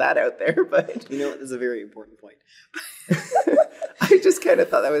gonna throw that out there, but it's a very important point. I just kind of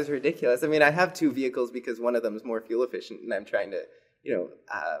thought that was ridiculous. I mean, I have 2 vehicles because one of them is more fuel efficient, and I'm trying to,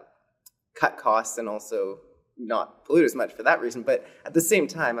 cut costs and also not pollute as much for that reason. But at the same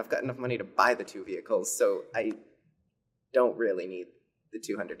time, I've got enough money to buy the 2 vehicles, so I don't really need the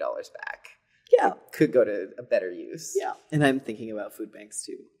 $200 back. Yeah, it could go to a better use. Yeah, and I'm thinking about food banks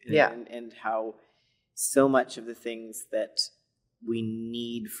too. And how so much of the things that we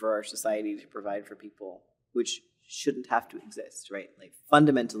need for our society to provide for people, which shouldn't have to exist, right? Like,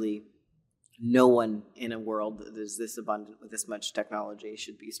 fundamentally, no one in a world that is this abundant with this much technology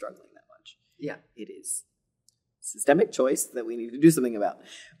should be struggling that much. Yeah. It is systemic choice that we need to do something about.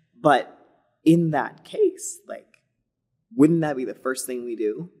 But in that case, like, wouldn't that be the first thing we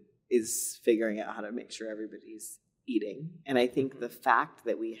do, is figuring out how to make sure everybody's eating? And I think the fact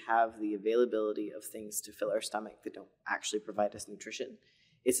that we have the availability of things to fill our stomach that don't actually provide us nutrition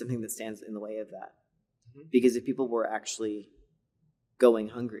is something that stands in the way of that. Because if people were actually going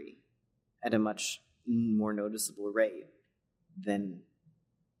hungry at a much more noticeable rate, then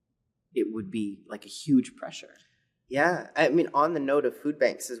it would be like a huge pressure. Yeah. I mean, on the note of food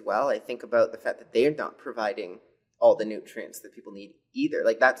banks as well, I think about the fact that they're not providing all the nutrients that people need either.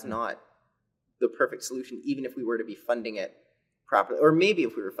 Like, that's not the perfect solution, even if we were to be funding it properly. Or maybe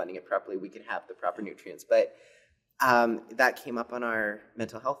if we were funding it properly, we could have the proper nutrients. But that came up on our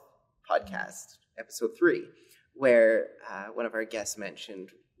mental health podcast, episode 3, where one of our guests mentioned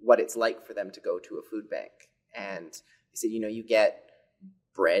what it's like for them to go to a food bank. And he said, you get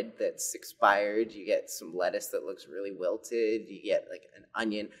bread that's expired, you get some lettuce that looks really wilted, you get like an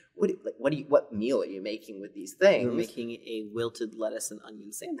onion. What meal are you making with these things? You're making a wilted lettuce and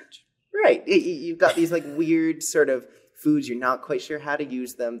onion sandwich. Right. You've got these like weird sort of foods. You're not quite sure how to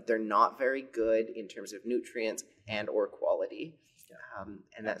use them. They're not very good in terms of nutrients and or quality.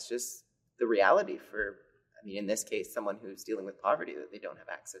 And that's just the reality for, in this case, someone who's dealing with poverty, that they don't have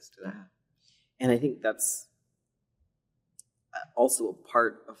access to that. And I think that's also a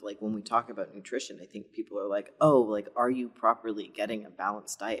part of, like, when we talk about nutrition, I think people are like, oh, like, are you properly getting a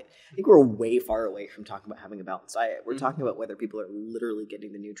balanced diet? I think we're way far away from talking about having a balanced diet. We're talking about whether people are literally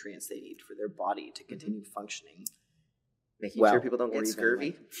getting the nutrients they need for their body to continue functioning. Making sure people don't get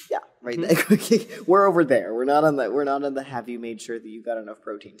scurvy. Right. We're over there. We're not on the have you made sure that you got enough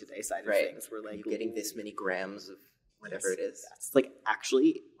protein today side of things. We're like, you're getting this many grams of whatever it is. It's like,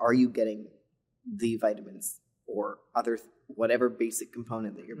 actually, are you getting the vitamins or other whatever basic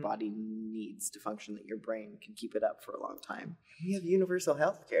component that your body needs to function, that your brain can keep it up for a long time? We have universal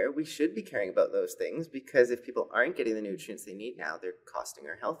health care. We should be caring about those things, because if people aren't getting the nutrients they need now, they're costing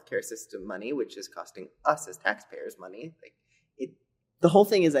our healthcare system money, which is costing us as taxpayers money. The whole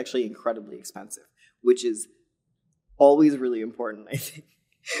thing is actually incredibly expensive, which is always really important, I think,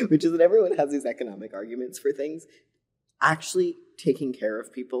 which is that everyone has these economic arguments for things. Actually taking care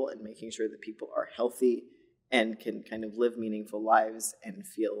of people and making sure that people are healthy and can kind of live meaningful lives and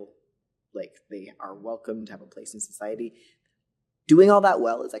feel like they are welcome to have a place in society. Doing all that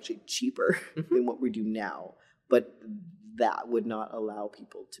well is actually cheaper than what we do now, but that would not allow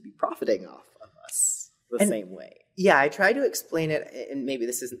people to be profiting off of us the same way. Yeah, I try to explain it, and maybe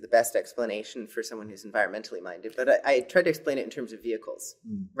this isn't the best explanation for someone who's environmentally minded, but I try to explain it in terms of vehicles,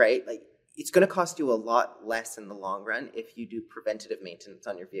 right? Like, it's going to cost you a lot less in the long run if you do preventative maintenance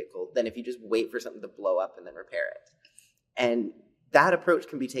on your vehicle than if you just wait for something to blow up and then repair it. And that approach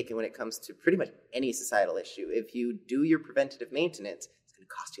can be taken when it comes to pretty much any societal issue. If you do your preventative maintenance, it's going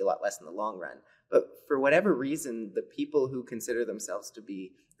to cost you a lot less in the long run. But for whatever reason, the people who consider themselves to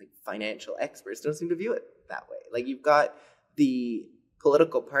be like financial experts don't seem to view it that way. Like, you've got the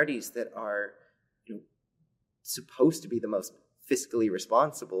political parties that are, supposed to be the most fiscally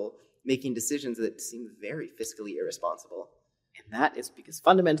responsible, making decisions that seem very fiscally irresponsible. And that is because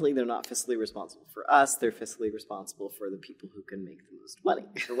fundamentally they're not fiscally responsible for us. They're fiscally responsible for the people who can make the most money.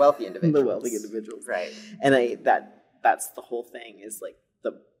 The wealthy individuals. The wealthy individuals. Right. And that that's the whole thing, is like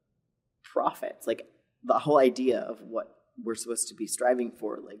the profits, like the whole idea of what we're supposed to be striving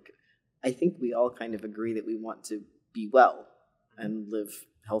for. Like, I think we all kind of agree that we want to be well and live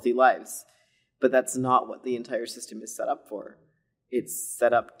healthy lives, but that's not what the entire system is set up for. It's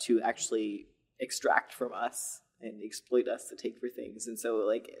set up to actually extract from us and exploit us to take for things. And so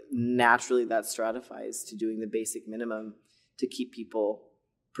like naturally that stratifies to doing the basic minimum to keep people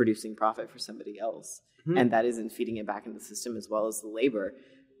producing profit for somebody else. Mm-hmm. And that isn't feeding it back into the system as well as the labor.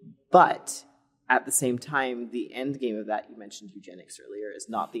 But at the same time, the end game of that, you mentioned eugenics earlier, is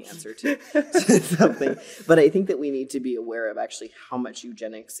not the answer to something. But I think that we need to be aware of actually how much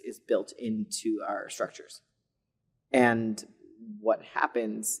eugenics is built into our structures. And what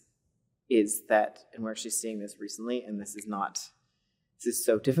happens is that, and we're actually seeing this recently, and this is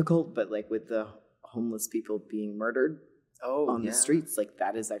so difficult, but like with the homeless people being murdered on the streets, like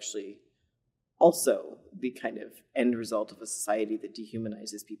that is actually also the kind of end result of a society that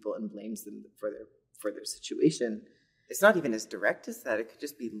dehumanizes people and blames them for their situation. It's not even as direct as that. It could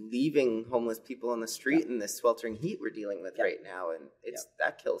just be leaving homeless people on the street in this sweltering heat we're dealing with right now, and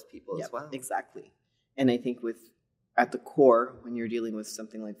that kills people as well. Exactly. And I think at the core, when you're dealing with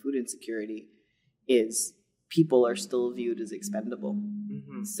something like food insecurity, is people are still viewed as expendable.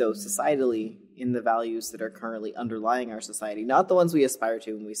 Mm-hmm. So societally, in the values that are currently underlying our society, not the ones we aspire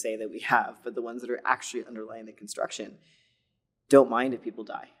to and we say that we have, but the ones that are actually underlying the construction, don't mind if people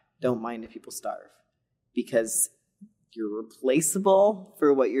die. Don't mind if people starve. Because you're replaceable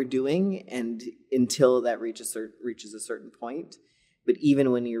for what you're doing, and until that reaches a certain point. But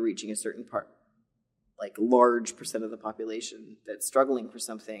even when you're reaching a certain part, like large percent of the population that's struggling for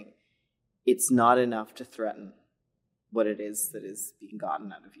something, it's not enough to threaten what it is that is being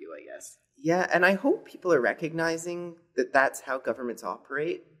gotten out of you, I guess. Yeah, and I hope people are recognizing that that's how governments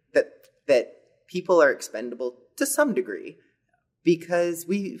operate, that people are expendable to some degree, because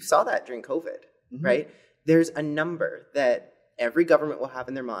we saw that during COVID, mm-hmm. right? There's a number that every government will have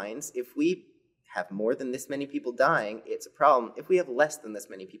in their minds. If we have more than this many people dying, it's a problem. If we have less than this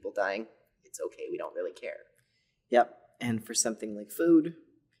many people dying, it's okay. We don't really care. Yep. And for something like food,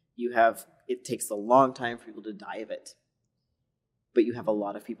 it takes a long time for people to die of it. But you have a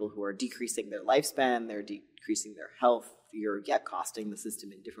lot of people who are decreasing their lifespan, they're decreasing their health, you're costing the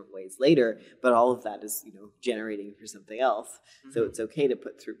system in different ways later, but all of that is, generating for something else. Mm-hmm. So it's okay to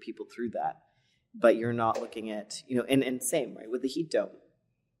put people through that. But you're not looking at, and same, right, with the heat dome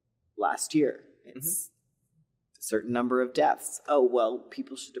last year. It's a certain number of deaths. Oh, well,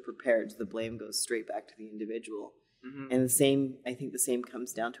 people should have prepared. So the blame goes straight back to the individual. Mm-hmm. And I think the same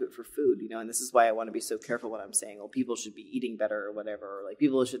comes down to it for food, and this is why I want to be so careful when I'm saying, well, people should be eating better or whatever, or like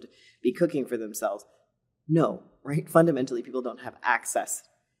people should be cooking for themselves. No, right? Fundamentally, people don't have access,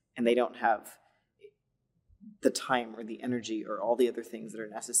 and they don't have the time or the energy or all the other things that are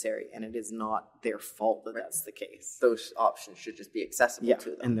necessary, and it is not their fault that that's the case. Those options should just be accessible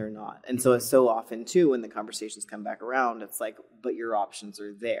to them. And they're not. And so often, too, when the conversations come back around, it's like, but your options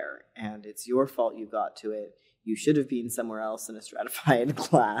are there, and it's your fault you got to it. You should have been somewhere else in a stratified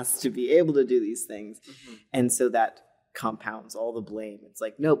class to be able to do these things. Mm-hmm. And so that compounds all the blame. It's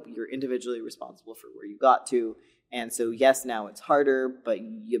like, nope, you're individually responsible for where you got to. And so, yes, now it's harder, but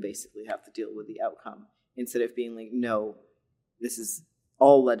you basically have to deal with the outcome. Instead of being like, no, this is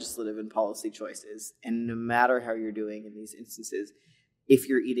all legislative and policy choices. And no matter how you're doing in these instances, if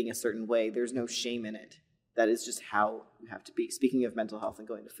you're eating a certain way, there's no shame in it. That is just how you have to be. Speaking of mental health and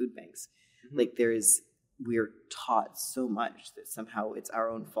going to food banks, we're taught so much that somehow it's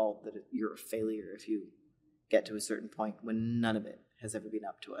our own fault that you're a failure if you get to a certain point, when none of it has ever been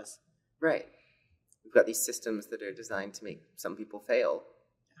up to us. Right. We've got these systems that are designed to make some people fail.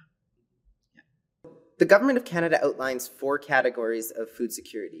 The Government of Canada outlines 4 categories of food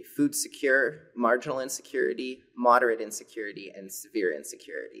security: food secure, marginal insecurity, moderate insecurity, and severe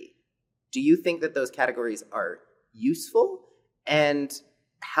insecurity. Do you think that those categories are useful? And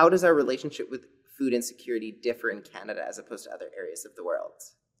how does our relationship with food insecurity differ in Canada as opposed to other areas of the world?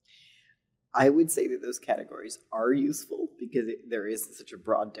 I would say that those categories are useful because there is such a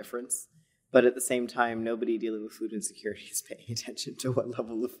broad difference. But at the same time, nobody dealing with food insecurity is paying attention to what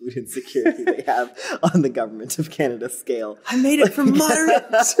level of food insecurity they have on the Government of Canada scale. I made it from moderate.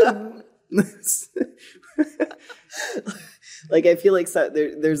 I feel like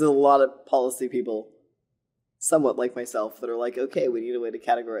there's a lot of policy people, somewhat like myself, that are like, okay, we need a way to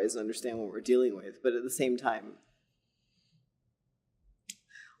categorize and understand what we're dealing with. But at the same time,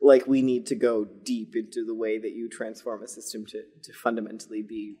 we need to go deep into the way that you transform a system to fundamentally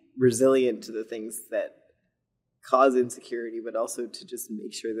be resilient to the things that cause insecurity, but also to just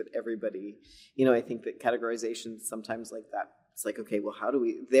make sure that everybody, I think that categorizations sometimes like that, it's like, okay, well,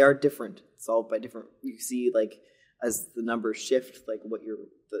 they are different, solved by different, you see, like, as the numbers shift, like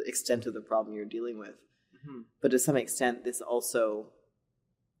the extent of the problem you're dealing with. Mm-hmm. But to some extent, this also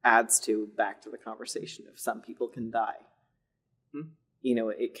adds back to the conversation of some people can die. Mm-hmm.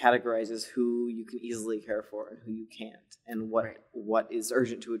 It categorizes who you can easily care for and who you can't, and what is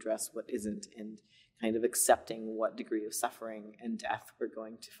urgent to address, what isn't, and kind of accepting what degree of suffering and death we're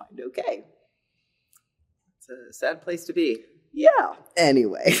going to find okay. It's a sad place to be. Yeah.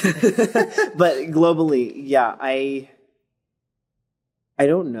 Anyway. But globally, yeah, I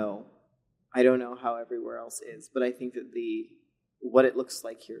don't know. I don't know how everywhere else is, but I think that what it looks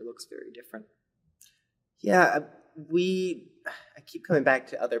like here looks very different. Yeah, I keep coming back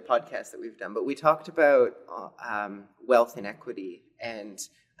to other podcasts that we've done, but we talked about wealth inequity, and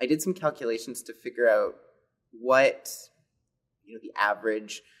I did some calculations to figure out what the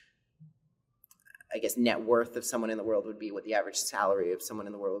average, I guess, net worth of someone in the world would be, what the average salary of someone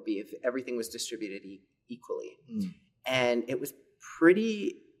in the world would be if everything was distributed equally. Mm. And it was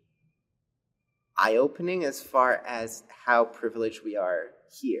pretty eye-opening as far as how privileged we are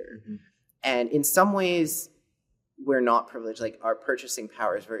here. Mm-hmm. And in some ways, we're not privileged. Like, our purchasing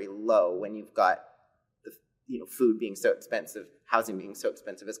power is very low when you've got food being so expensive, housing being so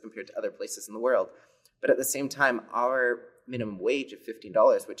expensive as compared to other places in the world. But at the same time, our minimum wage of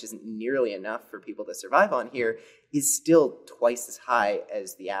 $15, which isn't nearly enough for people to survive on here, is still twice as high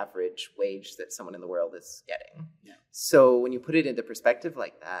as the average wage that someone in the world is getting. Yeah. So when you put it into perspective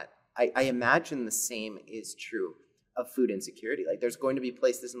like that, I imagine the same is true of food insecurity. Like, there's going to be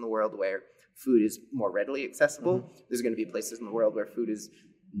places in the world where food is more readily accessible. Mm-hmm. There's going to be places in the world where food is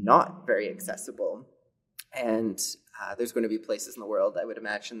not very accessible. And there's going to be places in the world, I would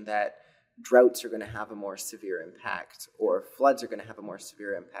imagine, that droughts are going to have a more severe impact, or floods are going to have a more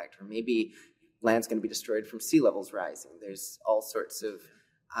severe impact, or maybe land's going to be destroyed from sea levels rising. There's all sorts of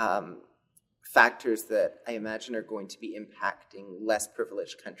factors that I imagine are going to be impacting less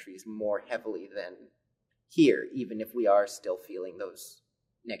privileged countries more heavily than here, even if we are still feeling those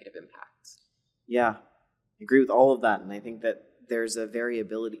negative impacts. Yeah, I agree with all of that. And I think that there's a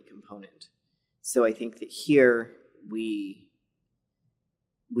variability component. So I think that here we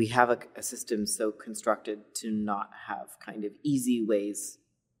have a system so constructed to not have kind of easy ways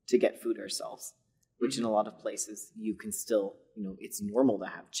to get food ourselves, which in a lot of places you can still, it's normal to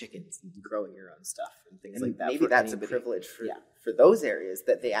have chickens and growing your own stuff and things like that. Maybe that's a privilege for those areas,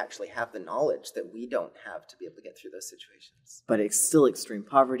 that they actually have the knowledge that we don't have to be able to get through those situations. But it's still extreme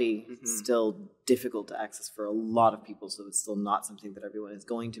poverty, still difficult to access for a lot of people, so it's still not something that everyone is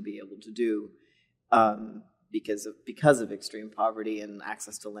going to be able to do. Because of extreme poverty and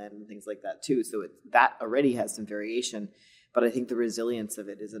access to land and things like that too. So that already has some variation, but I think the resilience of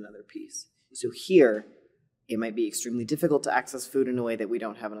it is another piece. So here, it might be extremely difficult to access food in a way that we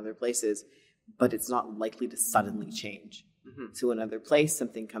don't have in other places, but it's not likely to suddenly change. Mm-hmm. So in another place,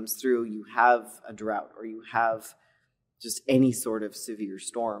 something comes through, you have a drought, or you have just any sort of severe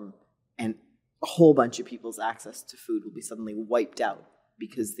storm, and a whole bunch of people's access to food will be suddenly wiped out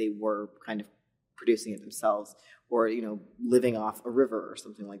because they were kind of producing it themselves, or living off a river or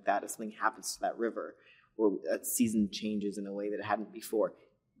something like that. If something happens to that river, or a season changes in a way that it hadn't before,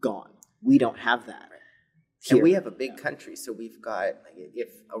 gone. We don't have that. Here. And we have a big country, so we've got, if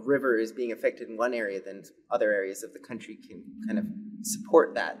a river is being affected in one area, then other areas of the country can kind of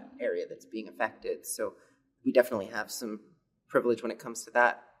support that area that's being affected. So we definitely have some privilege when it comes to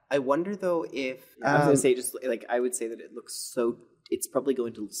that. I wonder, though, if... I was going to say, just like, I would say that it looks so... It's probably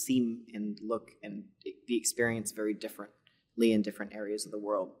going to seem and look and be experienced very differently in different areas of the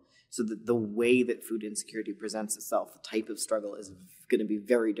world. So the way that food insecurity presents itself, the type of struggle, is going to be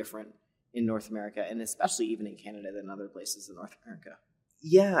very different in North America, and especially even in Canada than other places in North America.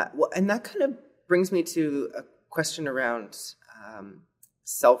 Yeah, well, and that kind of brings me to a question around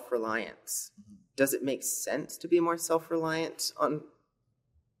self-reliance. Mm-hmm. Does it make sense to be more self-reliant on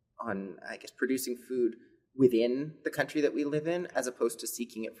I guess, producing food within the country that we live in, as opposed to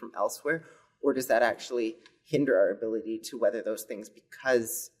seeking it from elsewhere? Or does that actually hinder our ability to weather those things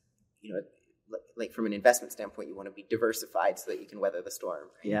because, like from an investment standpoint, you want to be diversified so that you can weather the storm?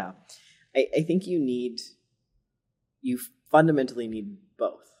 Right? Yeah. I think you fundamentally need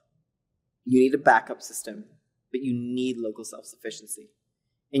both. You need a backup system, but you need local self-sufficiency.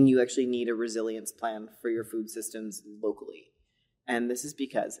 And you actually need a resilience plan for your food systems locally. And this is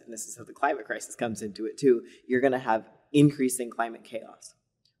because, and this is how the climate crisis comes into it too, you're going to have increasing climate chaos,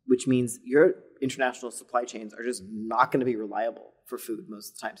 which means your international supply chains are just not going to be reliable for food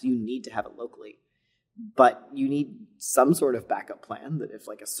most of the time. So you need to have it locally. But you need some sort of backup plan that if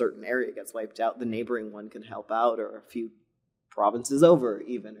like a certain area gets wiped out, the neighboring one can help out, or a few provinces over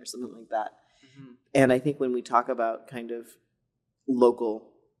even, or something like that. Mm-hmm. And I think when we talk about kind of local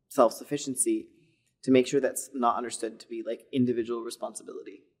self-sufficiency, to make sure that's not understood to be like individual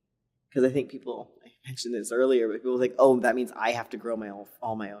responsibility. Because I think people, I mentioned this earlier, but people think, oh, that means I have to grow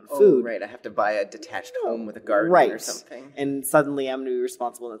all my own food. Oh, right. I have to buy a detached home with a garden or something. And suddenly I'm going to be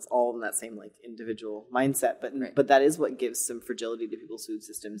responsible, and it's all in that same like individual mindset. But that is what gives some fragility to people's food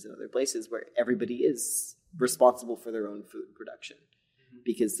systems in other places where everybody is responsible for their own food production. Mm-hmm.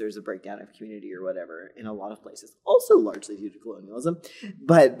 Because there's a breakdown of community or whatever in a lot of places. Also largely due to colonialism.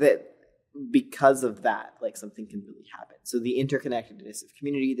 But that because of that, like something can really happen. So the interconnectedness of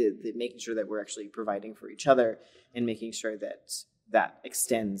community, the making sure that we're actually providing for each other, and making sure that that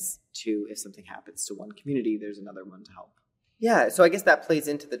extends to, if something happens to one community, there's another one to help. Yeah, so I guess that plays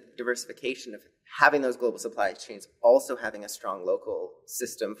into the diversification of having those global supply chains, also having a strong local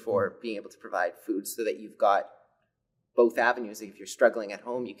system for being able to provide food, so that you've got both avenues. If you're struggling at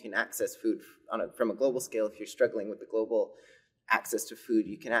home, you can access food from a global scale. If you're struggling with the global access to food,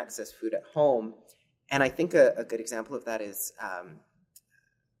 you can access food at home. And I think a good example of that is,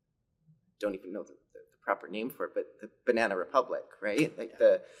 don't even know the proper name for it, but the Banana Republic, right? Like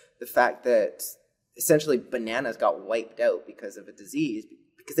the fact that essentially bananas got wiped out because of a disease,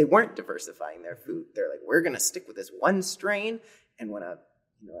 because they weren't diversifying their food. They're like, we're going to stick with this one strain, and when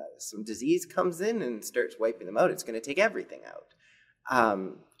some disease comes in and starts wiping them out, it's going to take everything out.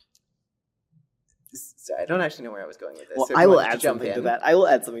 So I don't actually know where I was going with this. Well, I will add something to that. I will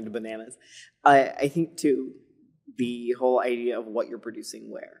add something to bananas. I think, too, the whole idea of what you're producing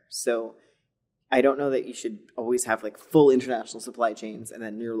where. So I don't know that you should always have like full international supply chains and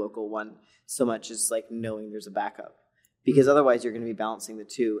then your local one, so much as like knowing there's a backup. Because otherwise you're going to be balancing the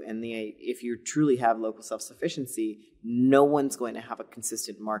two. And if you truly have local self-sufficiency, no one's going to have a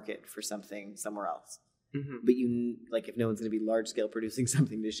consistent market for something somewhere else. Mm-hmm. But if no one's going to be large-scale producing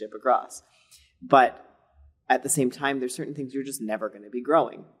something to ship across. But at the same time, there's certain things you're just never going to be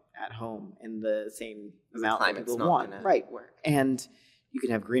growing at home in the same amount that people want. Right. Work. And you can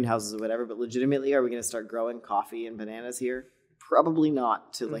have greenhouses or whatever, but legitimately, are we going to start growing coffee and bananas here? Probably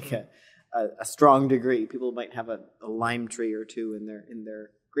not to like a strong degree. People might have a lime tree or two in their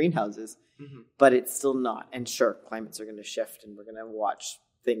greenhouses, but it's still not. And sure, climates are going to shift, and we're going to watch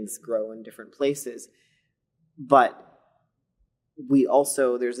things grow in different places. But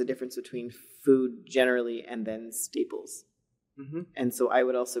there's a difference between food generally and then staples. Mm-hmm. And so I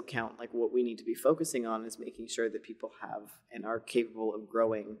would also count like what we need to be focusing on is making sure that people have and are capable of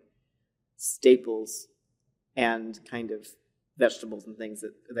growing staples and kind of vegetables and things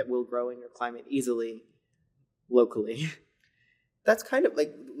that will grow in your climate easily locally. That's kind of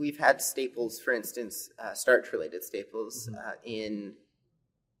like we've had staples, for instance, starch-related staples in,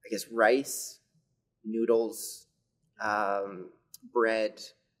 I guess, rice, noodles, bread,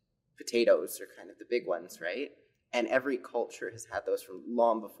 potatoes are kind of the big ones, right? And every culture has had those from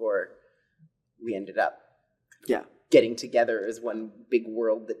long before we ended up getting together as one big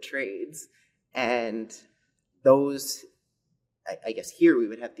world that trades. And those, I guess here we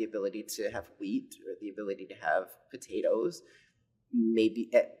would have the ability to have wheat, or the ability to have potatoes. Maybe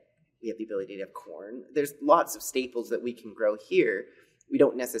we have the ability to have corn. There's lots of staples that we can grow here. We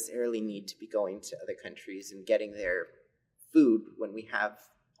don't necessarily need to be going to other countries and getting their food when we have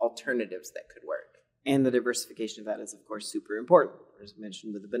alternatives that could work. And the diversification of that is, of course, super important, as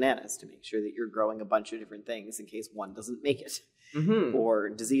mentioned with the bananas, to make sure that you're growing a bunch of different things in case one doesn't make it. Mm-hmm. Or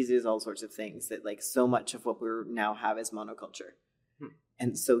diseases, all sorts of things that like so much of what we now have is monoculture.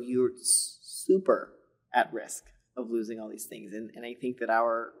 And so you're super at risk of losing all these things. And I think that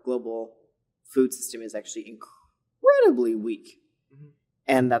our global food system is actually incredibly weak.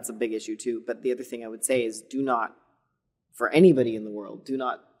 And that's a big issue too. But the other thing I would say is for anybody in the world, do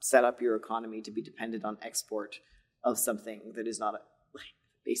not set up your economy to be dependent on export of something that is not a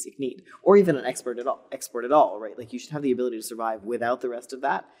basic need, or even an export at all, right? Like you should have the ability to survive without the rest of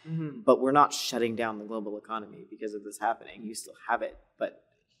that. But we're not shutting down the global economy because of this happening. You still have it, but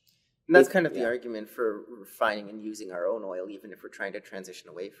and that's kind of the argument for refining and using our own oil, even if we're trying to transition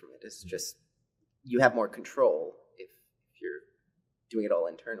away from it. It's just you have more control if you're doing it all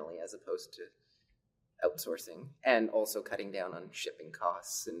internally as opposed to outsourcing, and also cutting down on shipping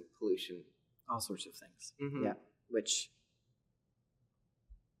costs and pollution, all sorts of things.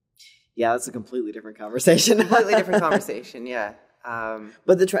 That's a completely different conversation. But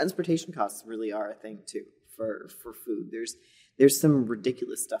the transportation costs really are a thing too for food. There's some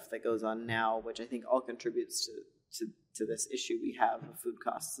ridiculous stuff that goes on now, which I think all contributes to this issue we have of food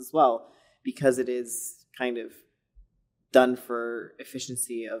costs as well, because it is kind of done for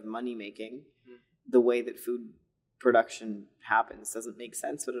efficiency of money making, the way that food production happens doesn't make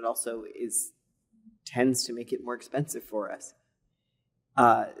sense, but it also tends to make it more expensive for us.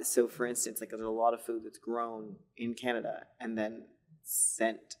 So for instance, like there's a lot of food that's grown in Canada and then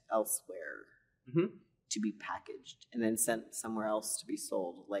sent elsewhere to be packaged and then sent somewhere else to be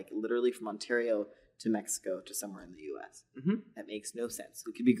sold, like literally from Ontario to Mexico to somewhere in the US. That makes no sense.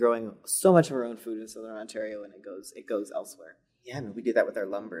 We could be growing so much of our own food in Southern Ontario and it goes elsewhere. Yeah, I mean, we do that with our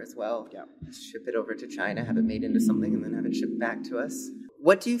lumber as well. Yeah. Ship it over to China, have it made into something, and then have it shipped back to us.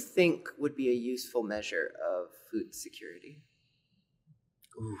 What do you think would be a useful measure of food security?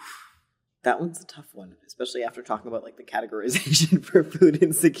 Oof. That one's a tough one, especially after talking about like the categorization for food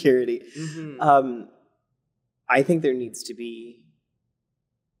insecurity. I think there needs to be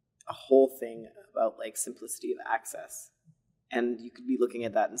a whole thing about like simplicity of access. And you could be looking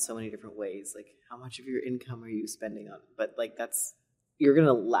at that in so many different ways. Like, how much of your income are you spending on? But like you're going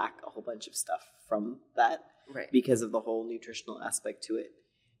to lack a whole bunch of stuff from that, right? Because of the whole nutritional aspect to it.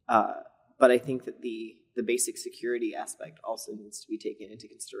 But I think that the basic security aspect also needs to be taken into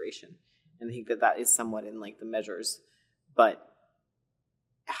consideration. And I think that is somewhat in like the measures. But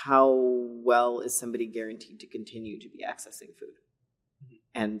how well is somebody guaranteed to continue to be accessing food?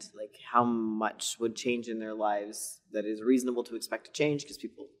 And like how much would change in their lives that is reasonable to expect to change, because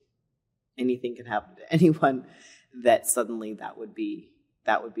anything can happen to anyone, that suddenly that would be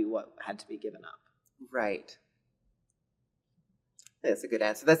what had to be given up. Right. That's a good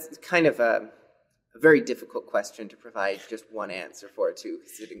answer. That's kind of a very difficult question to provide just one answer for, too,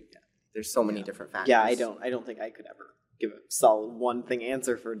 because there's so many different factors. Yeah, I don't think I could ever give a solid one thing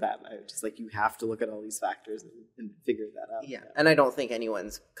answer for that. I just like, you have to look at all these factors and figure that out. Yeah, and I don't think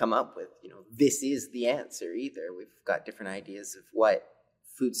anyone's come up with, this is the answer either. We've got different ideas of what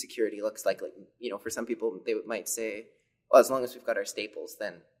food security looks like. Like, for some people, they might say, well, as long as we've got our staples,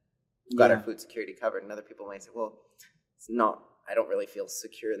 then we've got our food security covered. And other people might say, well, it's not, I don't really feel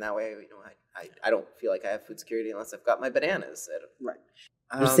secure in that way. I don't feel like I have food security unless I've got my bananas. Right.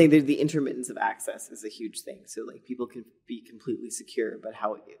 I'm just saying that the intermittence of access is a huge thing. So like people can be completely secure, but I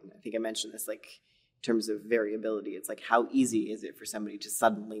think I mentioned this, like in terms of variability, it's like how easy is it for somebody to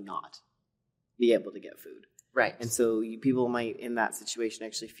suddenly not be able to get food? Right. And so people might in that situation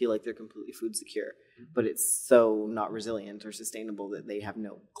actually feel like they're completely food secure, but it's so not resilient or sustainable that they have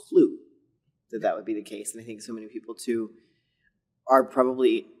no clue that would be the case. And I think so many people too are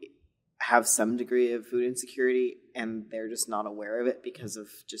probably have some degree of food insecurity and they're just not aware of it because of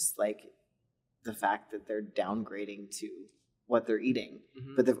just like the fact that they're downgrading to what they're eating,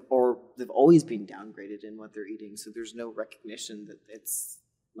 but they've always been downgraded in what they're eating. So there's no recognition that it's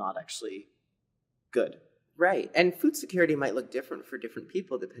not actually good. Right. And food security might look different for different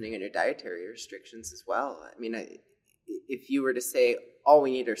people depending on your dietary restrictions as well. I mean, if you were to say all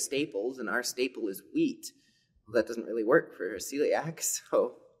we need are staples and our staple is wheat, well, that doesn't really work for a celiac. So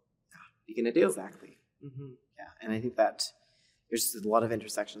what are you going to do? Exactly. Yeah. And I think that there's a lot of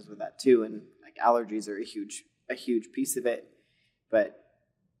intersections with that too. And like allergies are a huge piece of it, but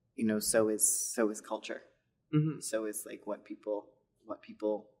so is culture. So is like what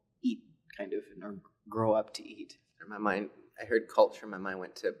people eat kind of or grow up to eat. In my mind, I heard culture. My mind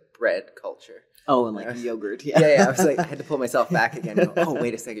went to bread culture. Oh, and like yogurt. Yeah. Yeah. I was like, I had to pull myself back again. And go, oh,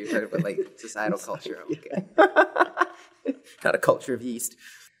 wait a second. You're talking about like societal culture. Okay. Not a culture of yeast.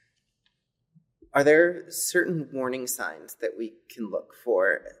 Are there certain warning signs that we can look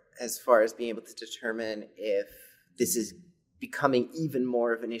for as far as being able to determine if this is becoming even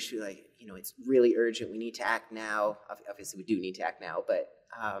more of an issue? Like, it's really urgent. We need to act now. Obviously, we do need to act now. But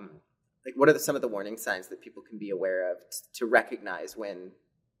like, what are some of the warning signs that people can be aware of to recognize when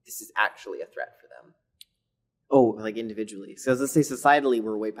this is actually a threat for them? Oh, like individually. So let's say societally,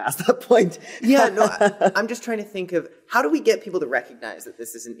 we're way past that point. Yeah, no, I'm just trying to think of how do we get people to recognize that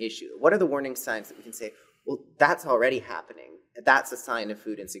this is an issue? What are the warning signs that we can say, well, that's already happening. That's a sign of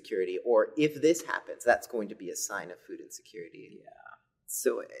food insecurity. Or if this happens, that's going to be a sign of food insecurity. Yeah.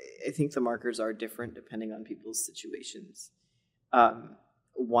 So I think the markers are different depending on people's situations.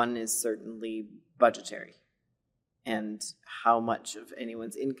 One is certainly budgetary and how much of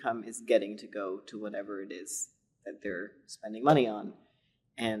anyone's income is getting to go to whatever it is that they're spending money on.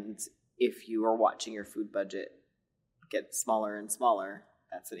 And if you are watching your food budget get smaller and smaller,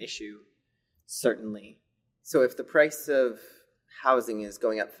 that's an issue, certainly. So if the price of housing is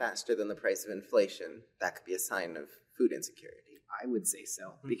going up faster than the price of inflation, that could be a sign of food insecurity. I would say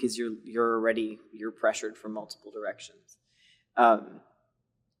so, because you're pressured from multiple directions.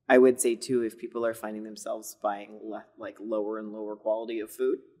 I would say too, if people are finding themselves buying like lower and lower quality of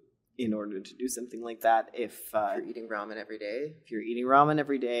food, in order to do something like that. If you're eating ramen every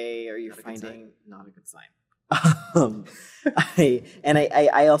day, or you're finding not a good sign.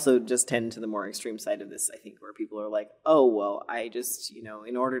 I also just tend to the more extreme side of this, I think, where people are like, oh, well, I just,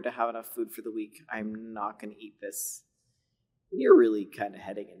 in order to have enough food for the week, I'm not going to eat this. You're really kind of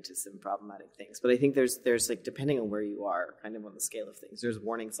heading into some problematic things. But I think there's like, depending on where you are, kind of on the scale of things, there's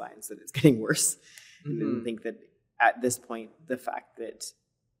warning signs that it's getting worse. Mm-hmm. And I think that at this point, the fact that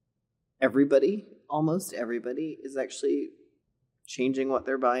almost everybody is actually changing what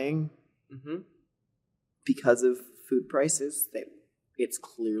they're buying because of food prices, that it's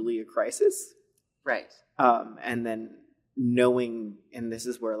clearly a crisis. Right. And then knowing, and this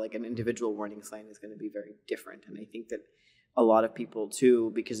is where like an individual warning sign is going to be very different. And I think that a lot of people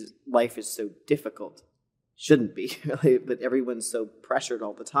too, because life is so difficult, shouldn't be, but everyone's so pressured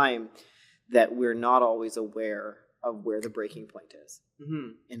all the time that we're not always aware of where the breaking point is. Mm-hmm.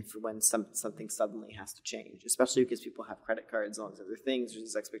 And for when something suddenly has to change, especially because people have credit cards and all these other things, there's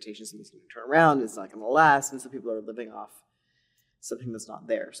this expectation something's going to turn around, it's not going to last, and so people are living off something that's not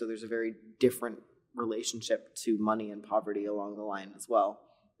there. So there's a very different relationship to money and poverty along the line as well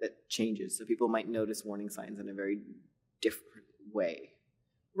that changes. So people might notice warning signs in a very different way.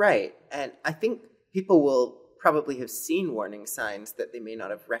 Right. And I think people will probably have seen warning signs that they may not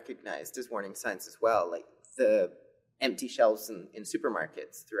have recognized as warning signs as well, like the empty shelves in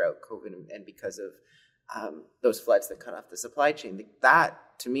supermarkets throughout COVID, and because of those floods that cut off the supply chain. That,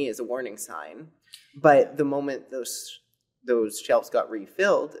 to me, is a warning sign. But the moment those shelves got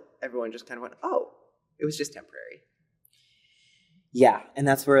refilled, everyone just kind of went, oh, it was just temporary. Yeah, and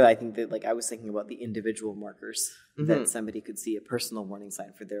that's where I think that, like, I was thinking about the individual markers that somebody could see, a personal warning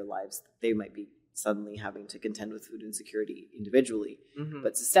sign for their lives. They might be suddenly having to contend with food insecurity individually. Mm-hmm.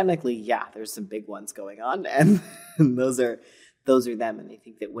 But systemically, yeah, there's some big ones going on, and those are them. And I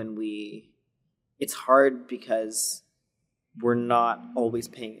think that it's hard because we're not always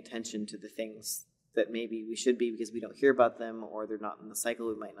paying attention to the things that maybe we should be, because we don't hear about them, or they're not in the cycle.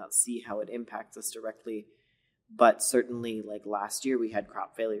 We might not see how it impacts us directly. But certainly, like last year, we had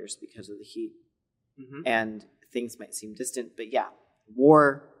crop failures because of the heat, and things might seem distant. But yeah,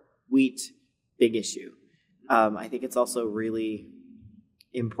 war, wheat, big issue. I think it's also really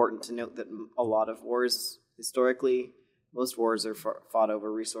important to note that a lot of wars, historically, most wars are fought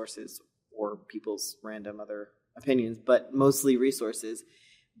over resources or people's random other opinions, but mostly resources.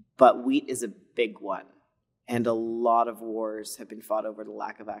 But wheat is a big one. And a lot of wars have been fought over the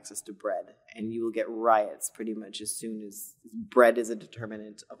lack of access to bread. And you will get riots pretty much as soon as bread is a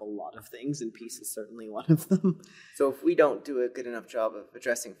determinant of a lot of things, and peace is certainly one of them. So if we don't do a good enough job of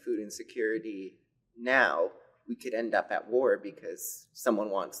addressing food insecurity now, we could end up at war because someone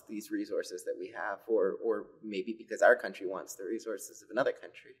wants these resources that we have, or maybe because our country wants the resources of another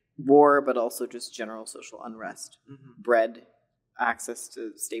country. War, but also just general social unrest. Mm-hmm. Bread, access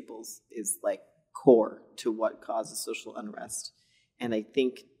to staples is like core to what causes social unrest. And I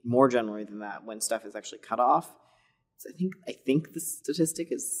think more generally than that, when stuff is actually cut off, I think the statistic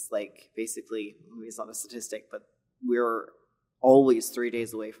is like, basically, maybe it's not a statistic, but we're always 3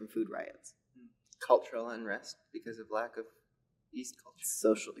 days away from food riots. Cultural unrest because of lack of East culture.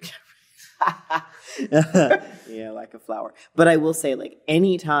 Social. Yeah, lack of flour. But I will say, like,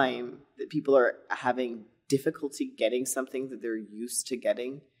 any time that people are having difficulty getting something that they're used to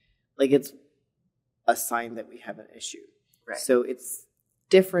getting, like, it's a sign that we have an issue. Right. So it's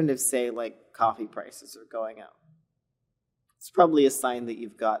different if, say, like, coffee prices are going up. It's probably a sign that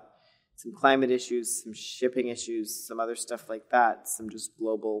you've got some climate issues, some shipping issues, some other stuff like that, some just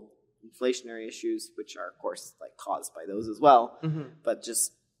global inflationary issues, which are, of course, like, caused by those as well, but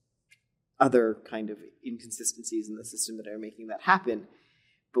just other kind of inconsistencies in the system that are making that happen.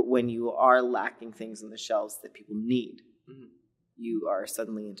 But when you are lacking things on the shelves that people need, you are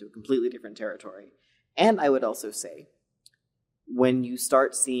suddenly into a completely different territory. And I would also say, when you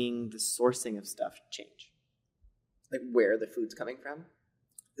start seeing the sourcing of stuff change. Like where the food's coming from?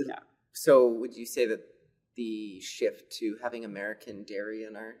 Yeah. So would you say that the shift to having American dairy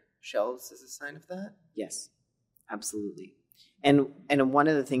in our shelves is a sign of that? Yes, absolutely. And one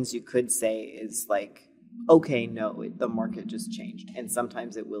of the things you could say is like, okay, no, the market just changed. And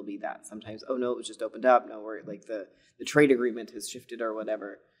sometimes it will be that. Sometimes, oh no, it was just opened up. No, we're like the trade agreement has shifted or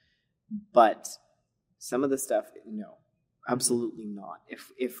whatever. But some of the stuff, no, absolutely not.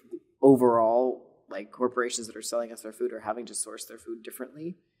 If overall, like, corporations that are selling us their food are having to source their food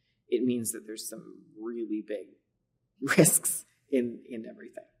differently, it means that there's some really big risks in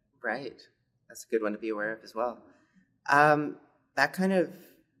everything. Right. That's a good one to be aware of as well. That kind of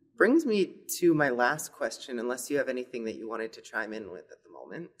brings me to my last question, unless you have anything that you wanted to chime in with at the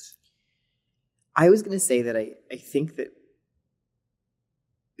moment. I was going to say that I think that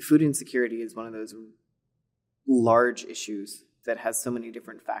food insecurity is one of those large issues that has so many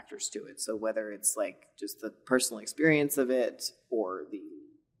different factors to it. So whether it's like just the personal experience of it or the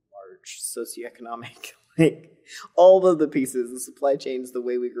large socioeconomic, like all of the pieces, the supply chains, the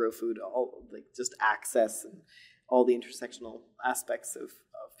way we grow food, all like just access and all the intersectional aspects of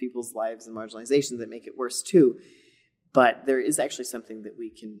people's lives and marginalization that make it worse too. But there is actually something that we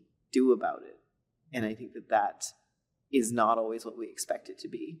can do about it. And I think that that is not always what we expect it to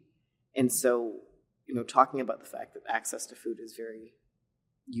be. And so, talking about the fact that access to food is very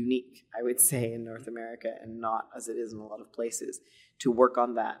unique, I would say, in North America and not as it is in a lot of places, to work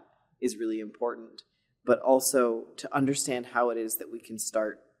on that is really important. But also to understand how it is that we can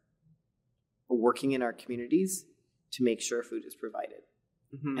start working in our communities to make sure food is provided.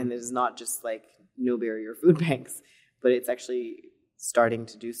 Mm-hmm. And it is not just like no barrier food banks, but it's actually starting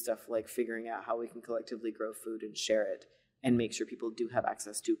to do stuff like figuring out how we can collectively grow food and share it and make sure people do have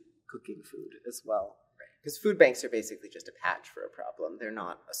access to cooking food as well. Right. Because food banks are basically just a patch for a problem. They're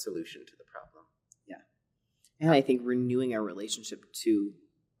not a solution to the problem. Yeah. And I think renewing our relationship to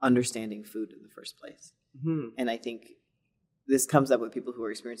understanding food in the first place. Mm-hmm. And I think this comes up with people who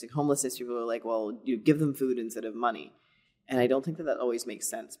are experiencing homelessness. People are like, well, you give them food instead of money. And I don't think that always makes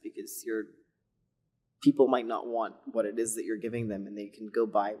sense because people might not want what it is that you're giving them and they can go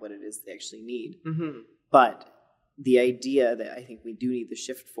buy what it is they actually need. Mm-hmm. But the idea that I think we do need the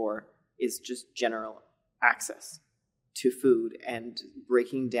shift for is just general access to food and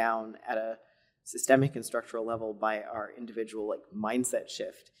breaking down at a systemic and structural level by our individual mindset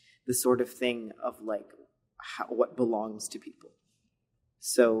shift, the sort of thing of what belongs to people.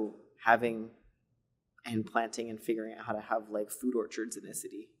 So having and planting and figuring out how to have food orchards in a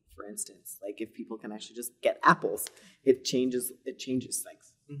city, for instance, if people can actually just get apples, it changes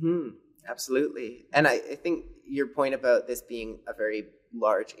things. Mm-hmm. Absolutely. And I think your point about this being a very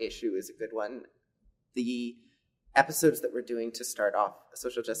large issue is a good one. The episodes that we're doing to start off a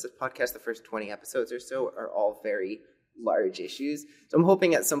social justice podcast, the first 20 episodes or so, are all very large issues. So I'm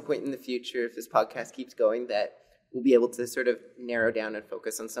hoping at some point in the future, if this podcast keeps going, that we'll be able to sort of narrow down and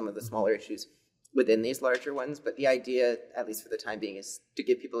focus on some of the smaller issues within these larger ones. But the idea, at least for the time being, is to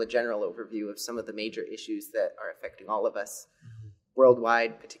give people a general overview of some of the major issues that are affecting all of us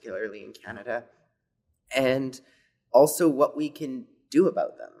worldwide, particularly in Canada, and also what we can do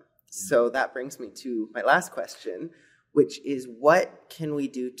about them. So that brings me to my last question, which is what can we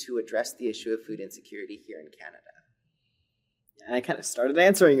do to address the issue of food insecurity here in Canada? And I kind of started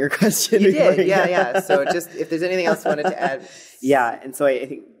answering your question. You did, yeah. So just if there's anything else you wanted to add. Yeah, and so I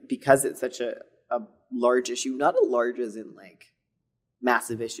think because it's such a large issue, not a large as in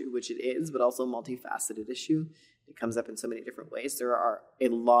massive issue, which it is, but also a multifaceted issue. It comes up in so many different ways. There are a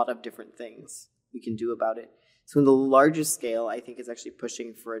lot of different things we can do about it. So in the largest scale, I think it's actually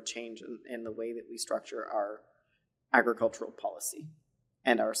pushing for a change in the way that we structure our agricultural policy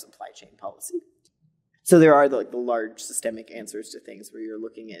and our supply chain policy. So there are the large systemic answers to things where you're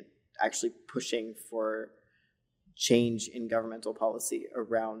looking at actually pushing for change in governmental policy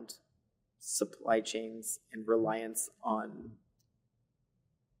around supply chains and reliance on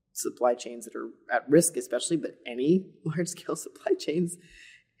supply chains that are at risk, especially, but any large-scale supply chains,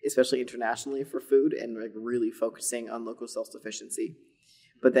 especially internationally for food, and really focusing on local self-sufficiency.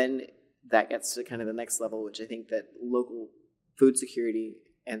 But then that gets to kind of the next level, which I think that local food security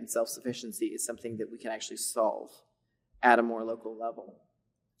and self-sufficiency is something that we can actually solve at a more local level.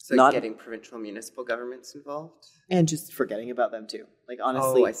 So not getting provincial municipal governments involved? And just forgetting about them too.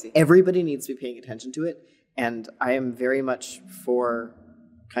 Honestly, I see. Everybody needs to be paying attention to it. And I am very much for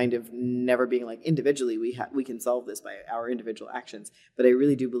kind of never being individually we can solve this by our individual actions. But I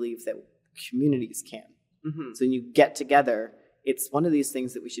really do believe that communities can. Mm-hmm. So when you get together, it's one of these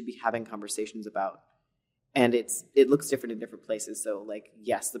things that we should be having conversations about. And it looks different in different places. So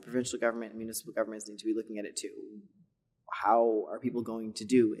yes, the provincial government and municipal governments need to be looking at it too. How are people going to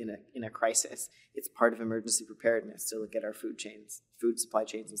do in a crisis? It's part of emergency preparedness to look at our food supply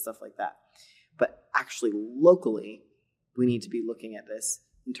chains and stuff like that. But actually locally, we need to be looking at this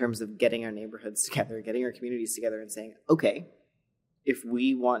in terms of getting our neighborhoods together, getting our communities together and saying, okay, if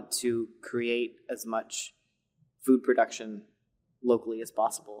we want to create as much food production locally as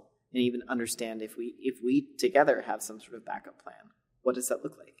possible, and even understand if we together have some sort of backup plan, what does that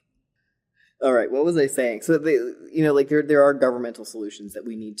look like? All right, what was I saying? So there are governmental solutions that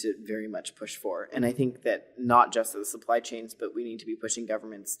we need to very much push for, and I think that not just the supply chains, but we need to be pushing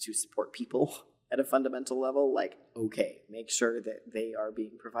governments to support people at a fundamental level. Make sure that they are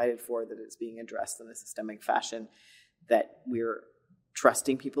being provided for, that it's being addressed in a systemic fashion, that we're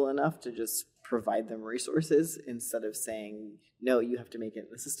trusting people enough to just provide them resources instead of saying, no, you have to make it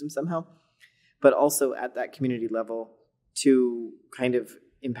in the system somehow. But also at that community level to kind of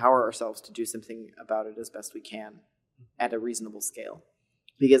empower ourselves to do something about it as best we can at a reasonable scale.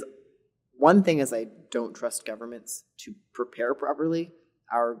 Because one thing is I don't trust governments to prepare properly.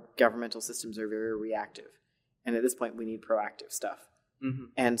 Our governmental systems are very reactive. And at this point, we need proactive stuff. Mm-hmm.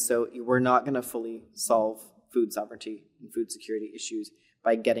 And so we're not going to fully solve food sovereignty and food security issues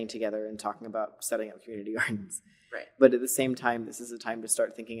by getting together and talking about setting up community gardens. Right. But at the same time, this is a time to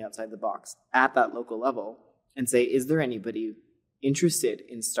start thinking outside the box at that local level and say, is there anybody interested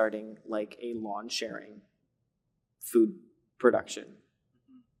in starting like a lawn sharing food production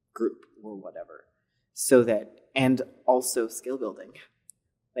group or whatever? So that, and also skill building.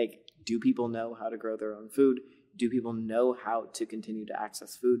 Like, do people know how to grow their own food? Do people know how to continue to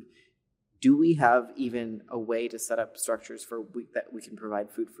access food? Do we have even a way to set up structures that we can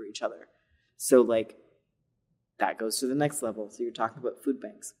provide food for each other? So like that goes to the next level. So you're talking about food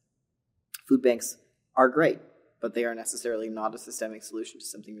banks. Food banks are great, but they are necessarily not a systemic solution to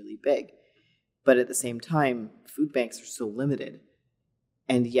something really big. But at the same time, food banks are so limited.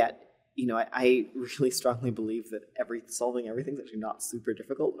 And yet, I really strongly believe that solving everything is actually not super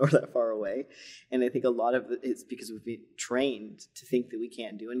difficult or that far away. And I think a lot of it is because we've been trained to think that we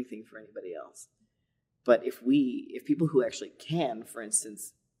can't do anything for anybody else. But if people who actually can, for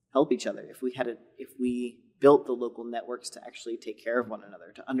instance, help each other, if we built the local networks to actually take care of one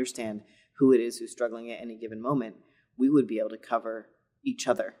another, to understand who it is who's struggling at any given moment, we would be able to cover each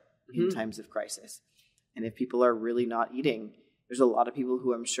other in times of crisis. And if people are really not eating, there's a lot of people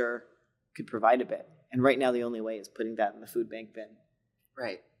who I'm sure could provide a bit. And right now the only way is putting that in the food bank bin.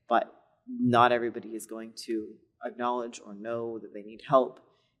 Right. But not everybody is going to acknowledge or know that they need help.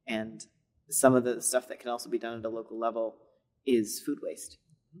 And some of the stuff that can also be done at a local level is food waste.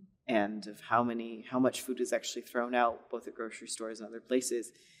 And of how much food is actually thrown out, both at grocery stores and other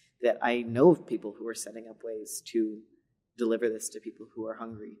places, that I know of people who are setting up ways to deliver this to people who are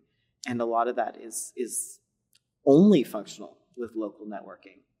hungry. And a lot of that is only functional with local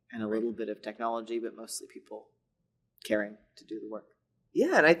networking and a little bit of technology, but mostly people caring to do the work.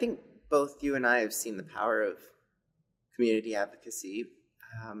 Yeah, and I think both you and I have seen the power of community advocacy.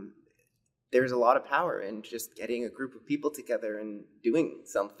 There's a lot of power in just getting a group of people together and doing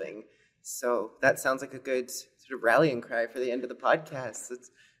something. So that sounds like a good sort of rallying cry for the end of the podcast.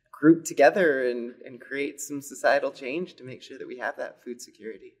 Let's group together and create some societal change to make sure that we have that food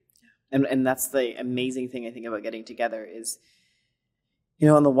security. And that's the amazing thing I think about getting together is,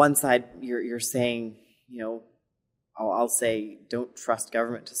 on the one side, you're saying, I'll say, don't trust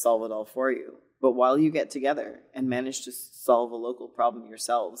government to solve it all for you. But while you get together and manage to solve a local problem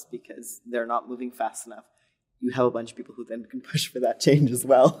yourselves because they're not moving fast enough, you have a bunch of people who then can push for that change as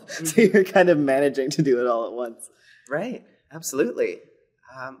well. Mm-hmm. So you're kind of managing to do it all at once. Right. Absolutely.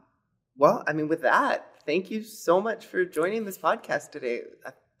 With that, thank you so much for joining this podcast today.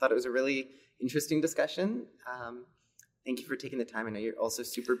 I thought it was a really interesting discussion. Thank you for taking the time. I know you're also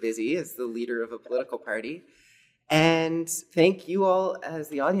super busy as the leader of a political party. And thank you all as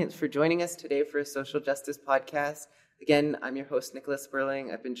the audience for joining us today for a social justice podcast. Again, I'm your host, Nicholas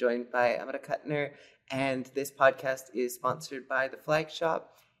Sperling. I've been joined by Amita Kuttner, and this podcast is sponsored by The Flag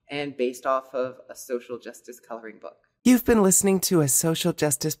Shop and based off of a social justice coloring book. You've been listening to a social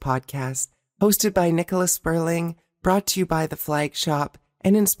justice podcast hosted by Nicholas Sperling, brought to you by The Flag Shop,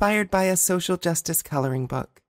 and inspired by a social justice coloring book.